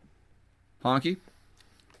 Honky?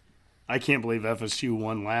 I can't believe FSU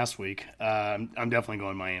won last week. I'm definitely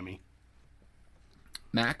going Miami.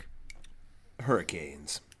 Mac?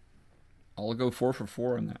 Hurricanes. I'll go 4 for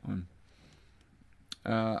 4 on that one.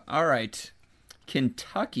 All right.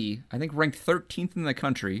 Kentucky, I think ranked 13th in the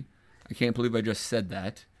country. I can't believe I just said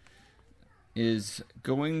that. Is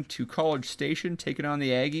going to College Station, taking on the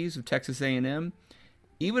Aggies of Texas A&M.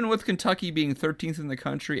 Even with Kentucky being 13th in the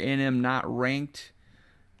country, A&M not ranked,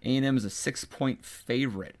 A&M is a 6-point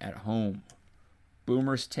favorite at home.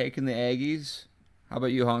 Boomers taking the Aggies. How about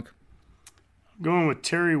you, Hunk? I'm going with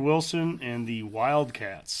Terry Wilson and the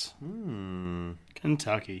Wildcats.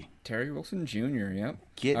 Kentucky. Terry Wilson Jr., yep.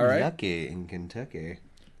 Getting lucky in Kentucky.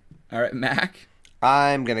 All right, Mac?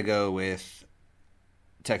 I'm going to go with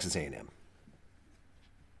Texas A&M.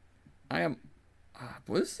 I am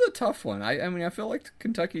Boy, this is a tough one. I mean, I feel like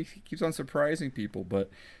Kentucky keeps on surprising people, but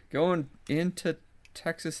going into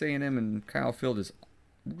Texas A&M and Kyle Field is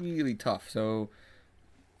really tough. So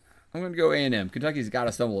I'm going to go A&M. Kentucky's got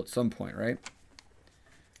to stumble at some point, right?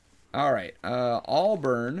 All right.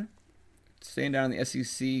 Auburn, staying down in the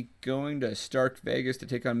SEC, going to Stark Vegas to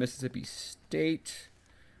take on Mississippi State.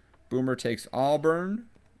 Boomer takes Auburn.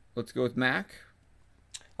 Let's go with Mac.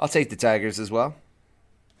 I'll take the Tigers as well.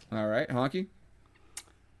 All right. Honky?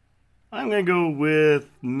 I'm going to go with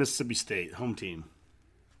Mississippi State, home team.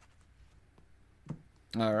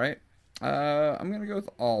 All right. I'm going to go with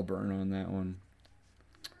Auburn on that one.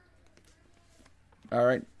 All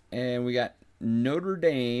right. And we got Notre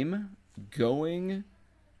Dame going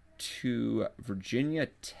to Virginia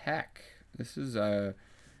Tech. This is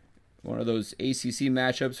one of those ACC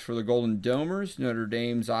matchups for the Golden Domers. Notre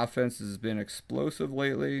Dame's offense has been explosive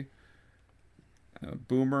lately.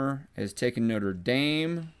 Boomer has taken Notre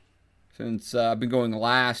Dame. Since I've been going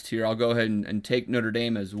last here, I'll go ahead and take Notre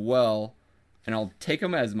Dame as well. And I'll take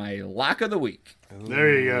them as my lock of the week.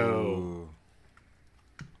 There you go.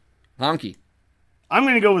 Honky. I'm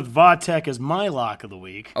going to go with Va-Tech as my lock of the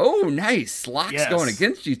week. Oh, nice. Locks going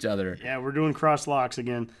against each other. Yeah, we're doing cross locks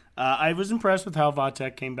again. I was impressed with how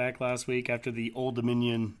Va-Tech came back last week after the Old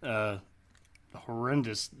Dominion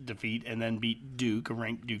horrendous defeat and then beat Duke, a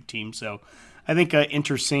ranked Duke team. So I think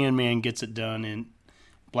Inter Sandman gets it done in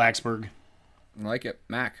Blacksburg. I like it.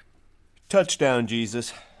 Mac. Touchdown,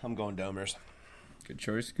 Jesus. I'm going Domers. Good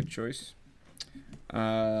choice. Good choice.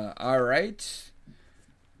 All right.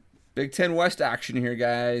 Big Ten West action here,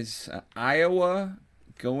 guys. Iowa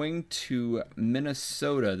going to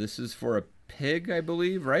Minnesota. This is for a pig, I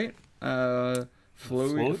believe, right?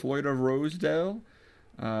 Floyd of Rosedale.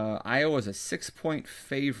 Iowa's a 6-point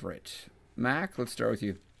favorite. Mac, let's start with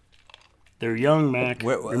you. They're young, Mac.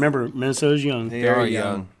 Remember, Minnesota's young. They are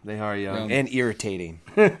young. They are young. And irritating.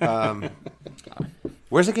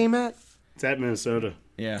 Where's the game at? It's at Minnesota.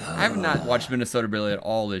 Yeah. I have not watched Minnesota really at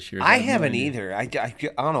all this year. I haven't either.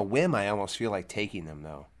 On a whim, I almost feel like taking them,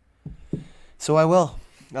 though. So I will.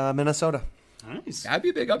 Minnesota. Nice. That'd be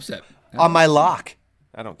a big upset. On my lock.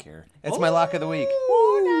 I don't care. It's my lock of the week.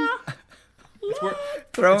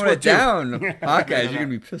 Throwing it down. Hawkeyes, you're going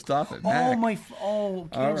to be pissed off at Mac.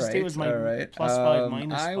 Kansas State was my +5,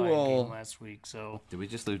 -5 game last week. So did we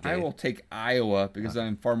just lose Dave? I will take Iowa because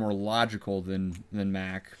I'm far more logical than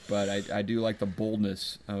Mac, but I do like the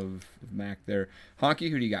boldness of Mac there.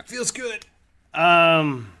 Honky, who do you got? Feels good.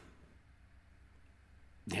 Yeah,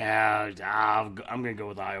 I'm going to go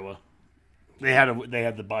with Iowa. They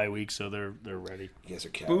had the bye week, so they're ready. You guys are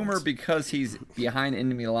cowards. Boomer, because he's behind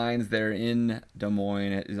enemy lines there in Des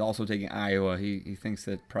Moines, is also taking Iowa. He thinks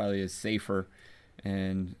that probably is safer,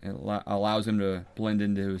 and it allows him to blend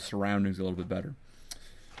into his surroundings a little bit better.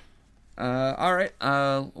 All right,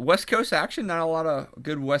 West Coast action. Not a lot of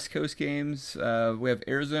good West Coast games. We have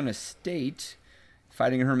Arizona State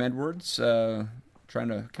fighting Herm Edwards, trying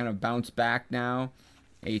to kind of bounce back now.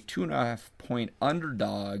 A 2.5-point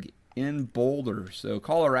underdog in Boulder. So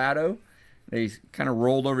Colorado, they kind of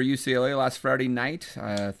rolled over UCLA last Friday night,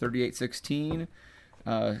 38-16.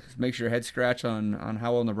 Makes your head scratch on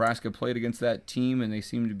how well Nebraska played against that team, and they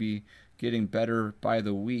seem to be getting better by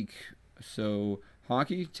the week. So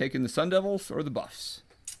Honky, taking the Sun Devils or the Buffs?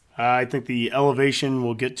 I think the elevation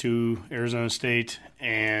will get to Arizona State,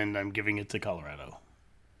 and I'm giving it to Colorado.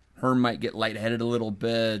 Herm might get lightheaded a little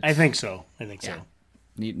bit. I think so. So.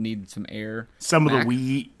 Need some air. Some of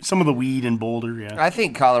the weed in Boulder, yeah. I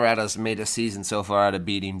think Colorado's made a season so far out of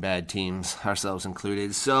beating bad teams, ourselves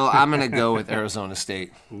included. So I'm going to go with Arizona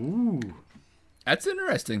State. Ooh. That's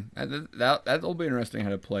interesting. That'll be interesting how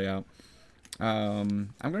to play out.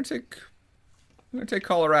 I'm going to take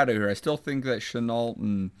Colorado here. I still think that Chenault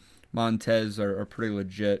and Montez are pretty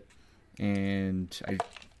legit, and I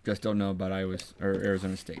just don't know about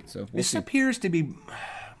Arizona State. So this appears to be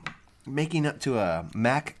making up to a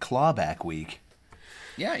Mac clawback week.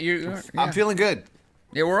 Yeah, I'm feeling good.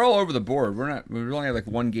 Yeah, we're all over the board. We only have like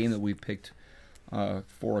one game that we picked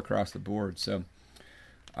for across the board. So,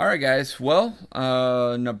 all right, guys. Well,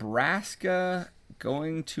 Nebraska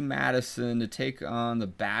going to Madison to take on the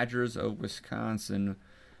Badgers of Wisconsin.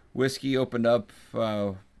 Whiskey opened up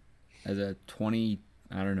as a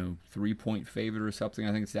 3-point favorite or something.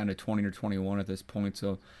 I think it's down to 20 or 21 at this point.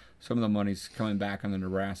 So some of the money's coming back on the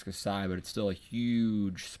Nebraska side, but it's still a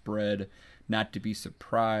huge spread, not to be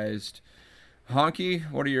surprised. Honky,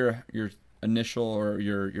 what are your initial or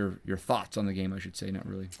your thoughts on the game, I should say, not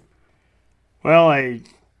really? Well, I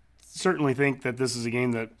certainly think that this is a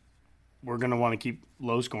game that we're going to want to keep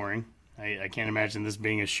low scoring. I can't imagine this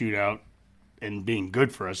being a shootout in being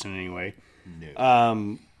good for us in any way.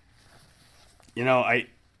 No.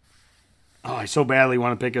 I so badly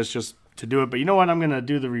want to pick us just to do it, but you know what? I'm going to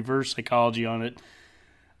do the reverse psychology on it.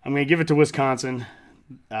 I'm going to give it to Wisconsin.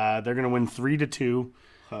 They're going to win 3-2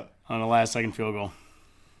 on a last-second field goal.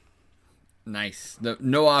 Nice.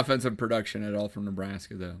 No offensive production at all from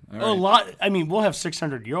Nebraska, though. All right. A lot. I mean, we'll have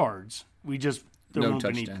 600 yards. There No won't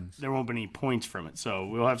touchdowns. There won't be any points from it. So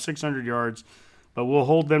we'll have 600 yards, but we'll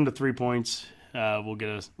hold them to 3 points. We'll get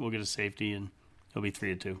a safety, and it'll be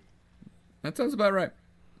 3-2. That sounds about right.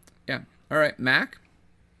 Yeah. All right, Mac.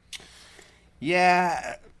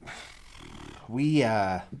 Yeah, we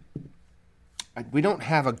don't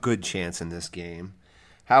have a good chance in this game.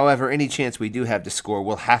 However, any chance we do have to score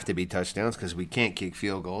will have to be touchdowns because we can't kick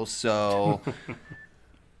field goals. So,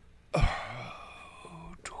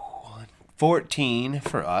 14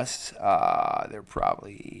 for us. They're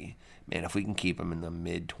probably, man, if we can keep them in the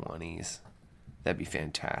mid-20s, that'd be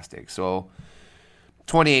fantastic. So,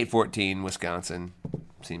 28-14, Wisconsin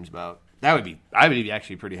seems about. I would be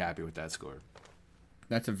actually pretty happy with that score.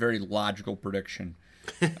 That's a very logical prediction.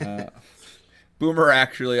 Boomer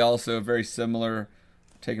actually also very similar.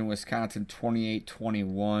 Taking Wisconsin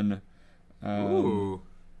 28-21. Ooh.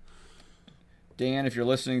 Dan, if you're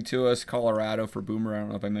listening to us, Colorado for Boomer. I don't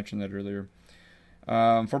know if I mentioned that earlier.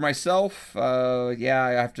 For myself, I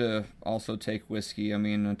have to also take whiskey. I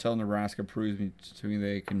mean, until Nebraska proves to me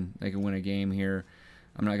they can win a game here,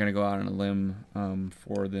 I'm not going to go out on a limb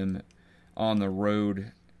for them on the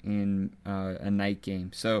road in a night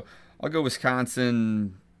game. So I'll go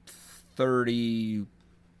Wisconsin 30.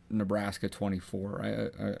 Nebraska 24.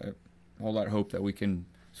 I hold out hope that we can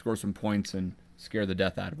score some points and scare the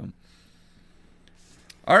death out of them.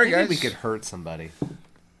 All right, guys. We could hurt somebody.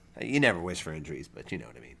 You never wish for injuries, but you know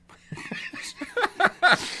what I mean.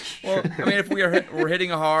 Well, I mean, if we're hitting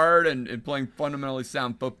hard and playing fundamentally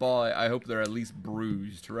sound football, I hope they're at least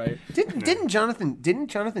bruised, right? Didn't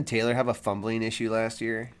Jonathan Taylor have a fumbling issue last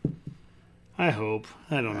year? I hope.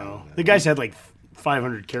 I don't know. The guy's had like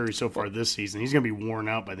 500 carries so far this season. He's going to be worn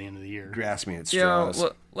out by the end of the year. Grasping at straws.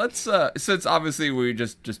 Let's since obviously we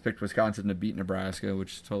just picked Wisconsin to beat Nebraska,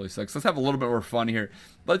 which totally sucks. Let's have a little bit more fun here.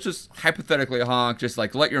 Let's just hypothetically, Honk, just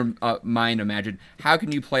like let your mind imagine how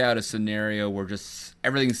can you play out a scenario where just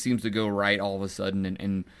everything seems to go right all of a sudden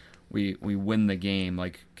and we win the game.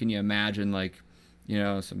 Like, can you imagine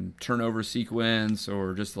some turnover sequence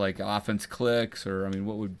or just like offense clicks, or I mean,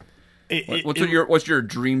 what would what's your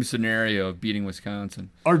dream scenario of beating Wisconsin?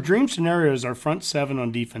 Our dream scenario is our front seven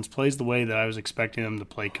on defense plays the way that I was expecting them to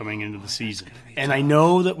play coming into the season. And I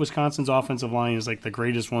know that Wisconsin's offensive line is like the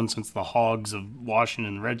greatest one since the Hogs of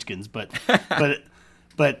Washington Redskins, but I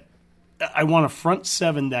want a front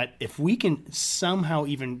seven that if we can somehow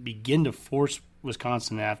even begin to force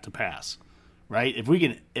Wisconsin to have to pass, right? If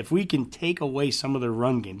we can take away some of their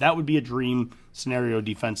run game, that would be a dream scenario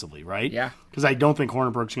defensively, right? Yeah. Because I don't think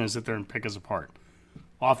Hornibrook's going to sit there and pick us apart.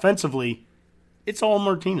 Offensively, it's all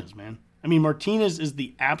Martinez, man. I mean, Martinez is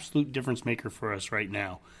the absolute difference maker for us right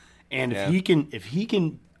now. And if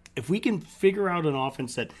we can figure out an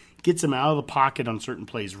offense that gets him out of the pocket on certain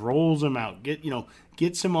plays, rolls him out,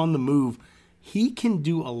 gets him on the move, he can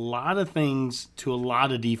do a lot of things to a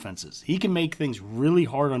lot of defenses. He can make things really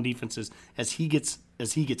hard on defenses as he gets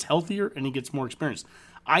healthier and he gets more experience.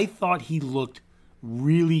 I thought he looked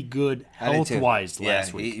really good health-wise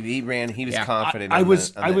last week. He ran. He was confident. I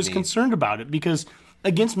was concerned about it because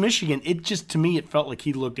against Michigan, to me it felt like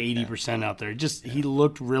he looked 80% out there. He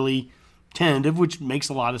looked really tentative, which makes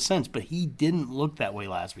a lot of sense. But he didn't look that way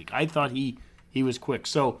last week. I thought he was quick.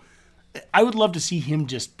 So I would love to see him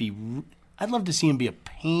I'd love to see him be a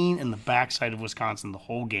pain in the backside of Wisconsin the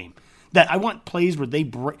whole game. That I want plays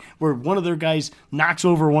where one of their guys knocks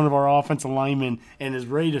over one of our offensive linemen and is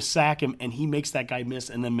ready to sack him, and he makes that guy miss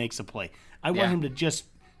and then makes a play. I want him to just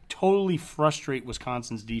totally frustrate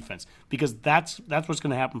Wisconsin's defense because that's what's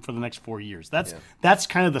going to happen for the next 4 years. That's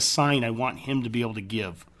kind of the sign I want him to be able to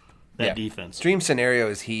give that defense. Dream scenario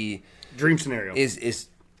is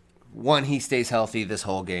one, he stays healthy this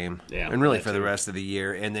whole game, and really for the rest of the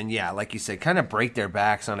year. And then, like you said, kind of break their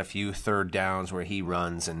backs on a few third downs where he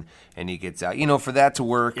runs and he gets out. For that to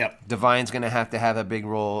work, Divine's going to have a big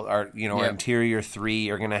role. Our interior three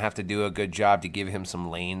are going to have to do a good job to give him some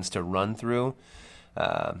lanes to run through.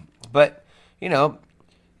 But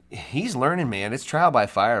he's learning, man. It's trial by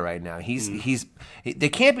fire right now. They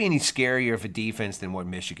can't be any scarier of a defense than what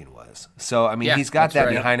Michigan was. So I mean, he's got that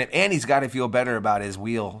behind him, and he's got to feel better about his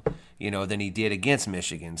wheel, than he did against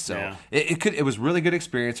Michigan. So it was really good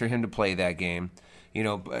experience for him to play that game.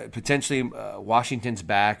 Potentially Washington's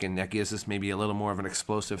back, and that gives us maybe a little more of an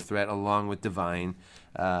explosive threat along with Devine.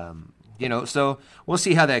 So we'll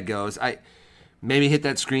see how that goes. I maybe hit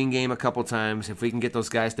that screen game a couple times if we can get those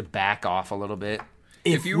guys to back off a little bit.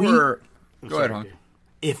 Go ahead, Hunk.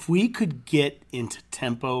 If we could get into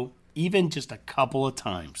tempo, even just a couple of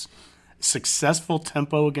times, successful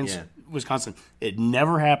tempo against Wisconsin, it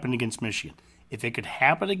never happened against Michigan. If it could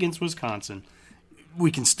happen against Wisconsin, we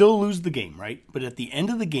can still lose the game, right? But at the end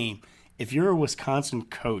of the game, if you're a Wisconsin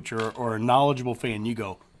coach or a knowledgeable fan, you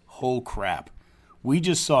go, oh, crap. We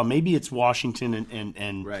just saw, maybe it's Washington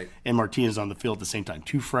and Martinez on the field at the same time,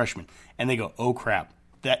 2 freshmen. And they go, oh, crap.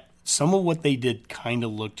 That some of what they did kind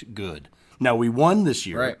of looked good. Now, we won this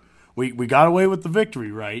year. Right. We got away with the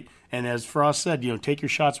victory, right? And as Frost said, take your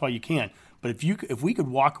shots while you can. But if we could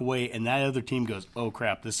walk away and that other team goes, oh,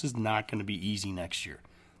 crap, this is not going to be easy next year.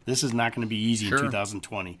 This is not going to be easy in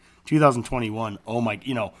 2020. 2021, oh, my,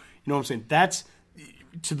 you know what I'm saying? That's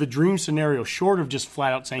to the dream scenario, short of just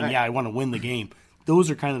flat out saying, I want to win the game. Those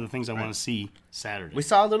are kind of the things I want to see Saturday. We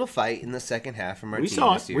saw a little fight in the second half from our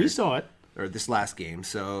team this year. We saw it. Or this last game.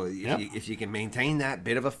 So if you can maintain that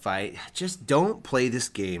bit of a fight, just don't play this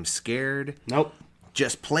game scared. Nope.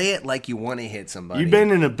 Just play it like you want to hit somebody. You've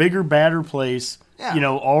been in a bigger, badder place,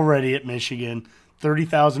 already at Michigan.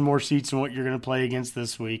 30,000 more seats than what you're going to play against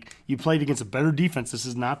this week. You played against a better defense. This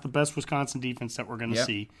is not the best Wisconsin defense that we're going to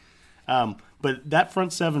see. But that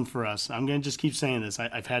front seven for us, I'm going to just keep saying this.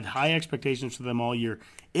 I've had high expectations for them all year.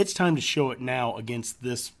 It's time to show it now against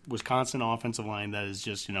this Wisconsin offensive line that is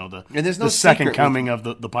just, the second coming of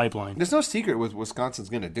the pipeline. There's no secret what Wisconsin's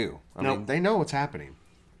going to do. I mean, they know what's happening.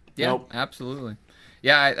 Yeah, absolutely.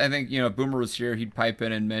 Yeah, I think, if Boomer was here, he'd pipe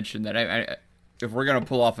in and mention that if we're going to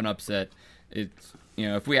pull off an upset, it's,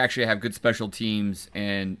 if we actually have good special teams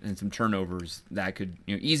and some turnovers, that could,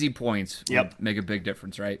 easy points would make a big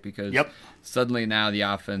difference, right? Because suddenly now the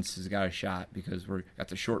offense has got a shot because we're got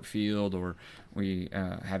the short field or we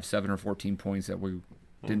have 7 or 14 points that we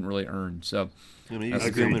didn't really earn. So maybe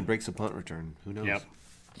Gilman breaks a punt return. Who knows?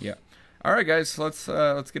 Yeah. All right, guys, let's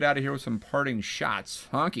get out of here with some parting shots.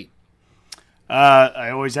 Honky. I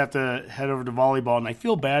always have to head over to volleyball, and I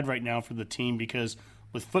feel bad right now for the team because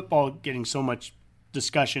with football getting so much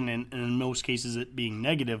discussion and in most cases it being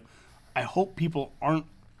negative, I hope people aren't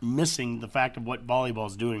missing the fact of what volleyball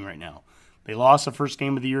is doing right now. They lost the first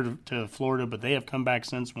game of the year to Florida, but they have come back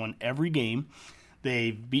since, won every game.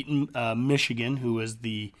 They've beaten Michigan, who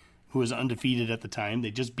was undefeated at the time.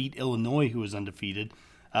 They just beat Illinois, who was undefeated.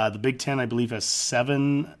 The Big Ten, I believe, has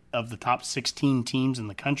 7 of the top 16 teams in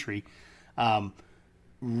the country.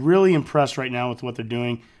 Really impressed right now with what they're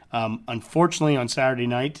doing. Unfortunately, on Saturday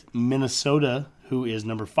night, Minnesota, who is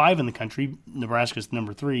number 5 in the country, Nebraska's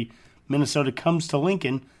number 3, Minnesota comes to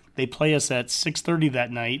Lincoln. They play us at 6:30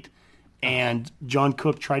 that night, and John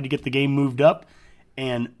Cook tried to get the game moved up,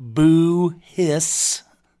 and boo, hiss,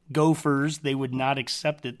 Gophers. They would not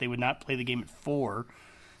accept it. They would not play the game at 4.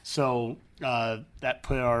 So that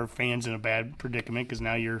put our fans in a bad predicament because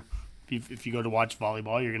now if you go to watch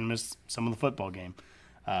volleyball, you're going to miss some of the football game,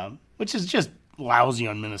 which is just lousy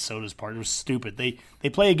on Minnesota's part. It was stupid. They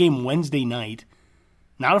play a game Wednesday night,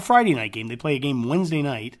 not a Friday night game. They play a game Wednesday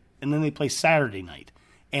night, and then they play Saturday night.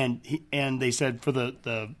 And they said for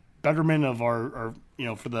the betterment of our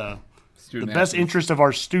for the best interest of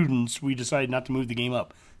our students, we decided not to move the game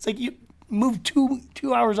up. It's like you move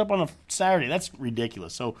two hours up on a Saturday. That's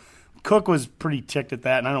ridiculous. So Cook was pretty ticked at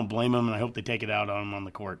that, and I don't blame him, and I hope they take it out on him on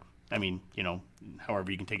the court. I mean,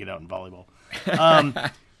 however you can take it out in volleyball.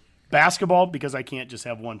 Basketball, because I can't just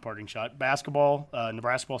have one parting shot. Basketball,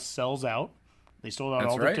 Nebraska sells out. They sold out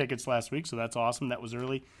all their tickets last week, so that's awesome. That was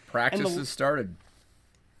early. Practice has started.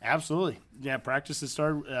 Absolutely. Yeah, practice has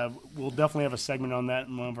started. We'll definitely have a segment on that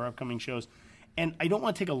in one of our upcoming shows. And I don't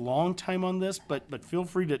want to take a long time on this, but feel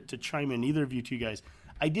free to chime in, either of you two guys.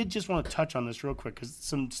 I did just want to touch on this real quick because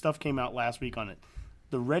some stuff came out last week on it.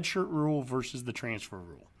 The redshirt rule versus the transfer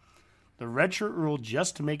rule. The redshirt rule,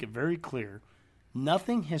 just to make it very clear,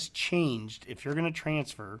 nothing has changed if you're going to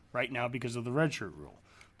transfer right now because of the redshirt rule.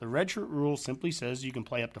 The redshirt rule simply says you can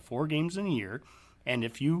play up to 4 games in a year, and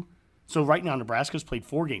so right now Nebraska's played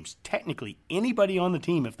 4 games. Technically, anybody on the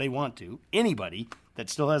team, if they want to, anybody that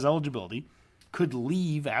still has eligibility, could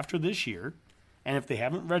leave after this year, and if they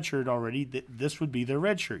haven't redshirted already, this would be their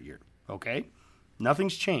redshirt year, okay?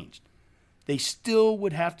 Nothing's changed. They still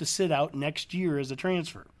would have to sit out next year as a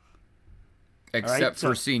transfer. Except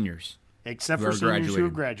for seniors. Except for seniors who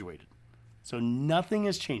have graduated. So nothing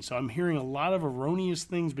has changed. So I'm hearing a lot of erroneous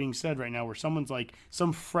things being said right now where someone's like,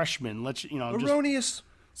 some freshman, erroneous.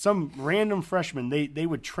 some random freshman, they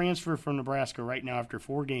would transfer from Nebraska right now after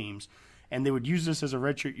 4 games, and they would use this as a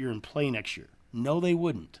redshirt year and play next year. No, they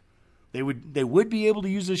wouldn't. They would be able to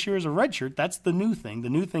use this year as a redshirt. That's the new thing. The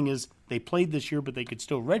new thing is they played this year, but they could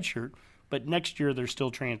still redshirt. But next year they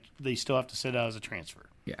still have to sit out as a transfer.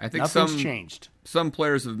 Yeah, I think nothing's changed. Some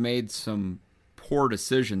players have made some poor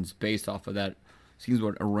decisions based off of that. Seems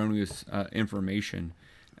what erroneous information.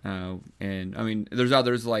 And I mean, there's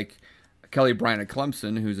others like Kelly Bryant at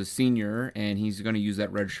Clemson, who's a senior, and he's going to use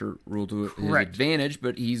that redshirt rule to his advantage,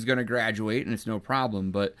 but he's going to graduate, and it's no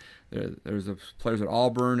problem. But there's the players at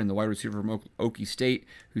Auburn and the wide receiver from Okie State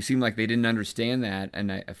who seemed like they didn't understand that. And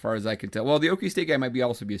as far as I could tell, well, the Okie State guy might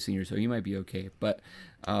also be a senior, so he might be okay. But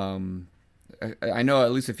I know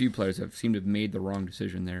at least a few players have seemed to have made the wrong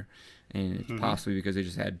decision there, and it's possibly because they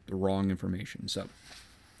just had the wrong information. So,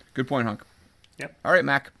 good point, Hunk. Yep. All right,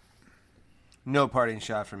 Mac. No parting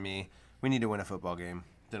shot from me. We need to win a football game.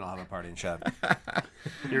 Then I'll have a parting shot.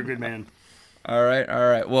 You're a good man. All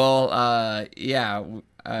right. Well, I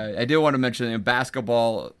did want to mention that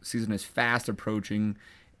basketball season is fast approaching,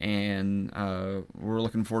 and we're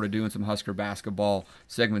looking forward to doing some Husker basketball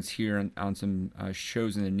segments here on some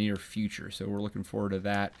shows in the near future. So we're looking forward to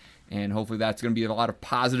that, and hopefully that's going to be a lot of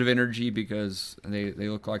positive energy because they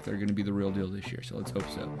look like they're going to be the real deal this year. So let's hope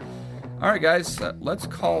so. All right, guys, let's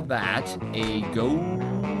call that a Go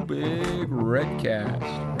Big Redcast.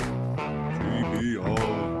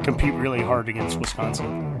 Compete really hard against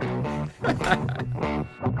Wisconsin.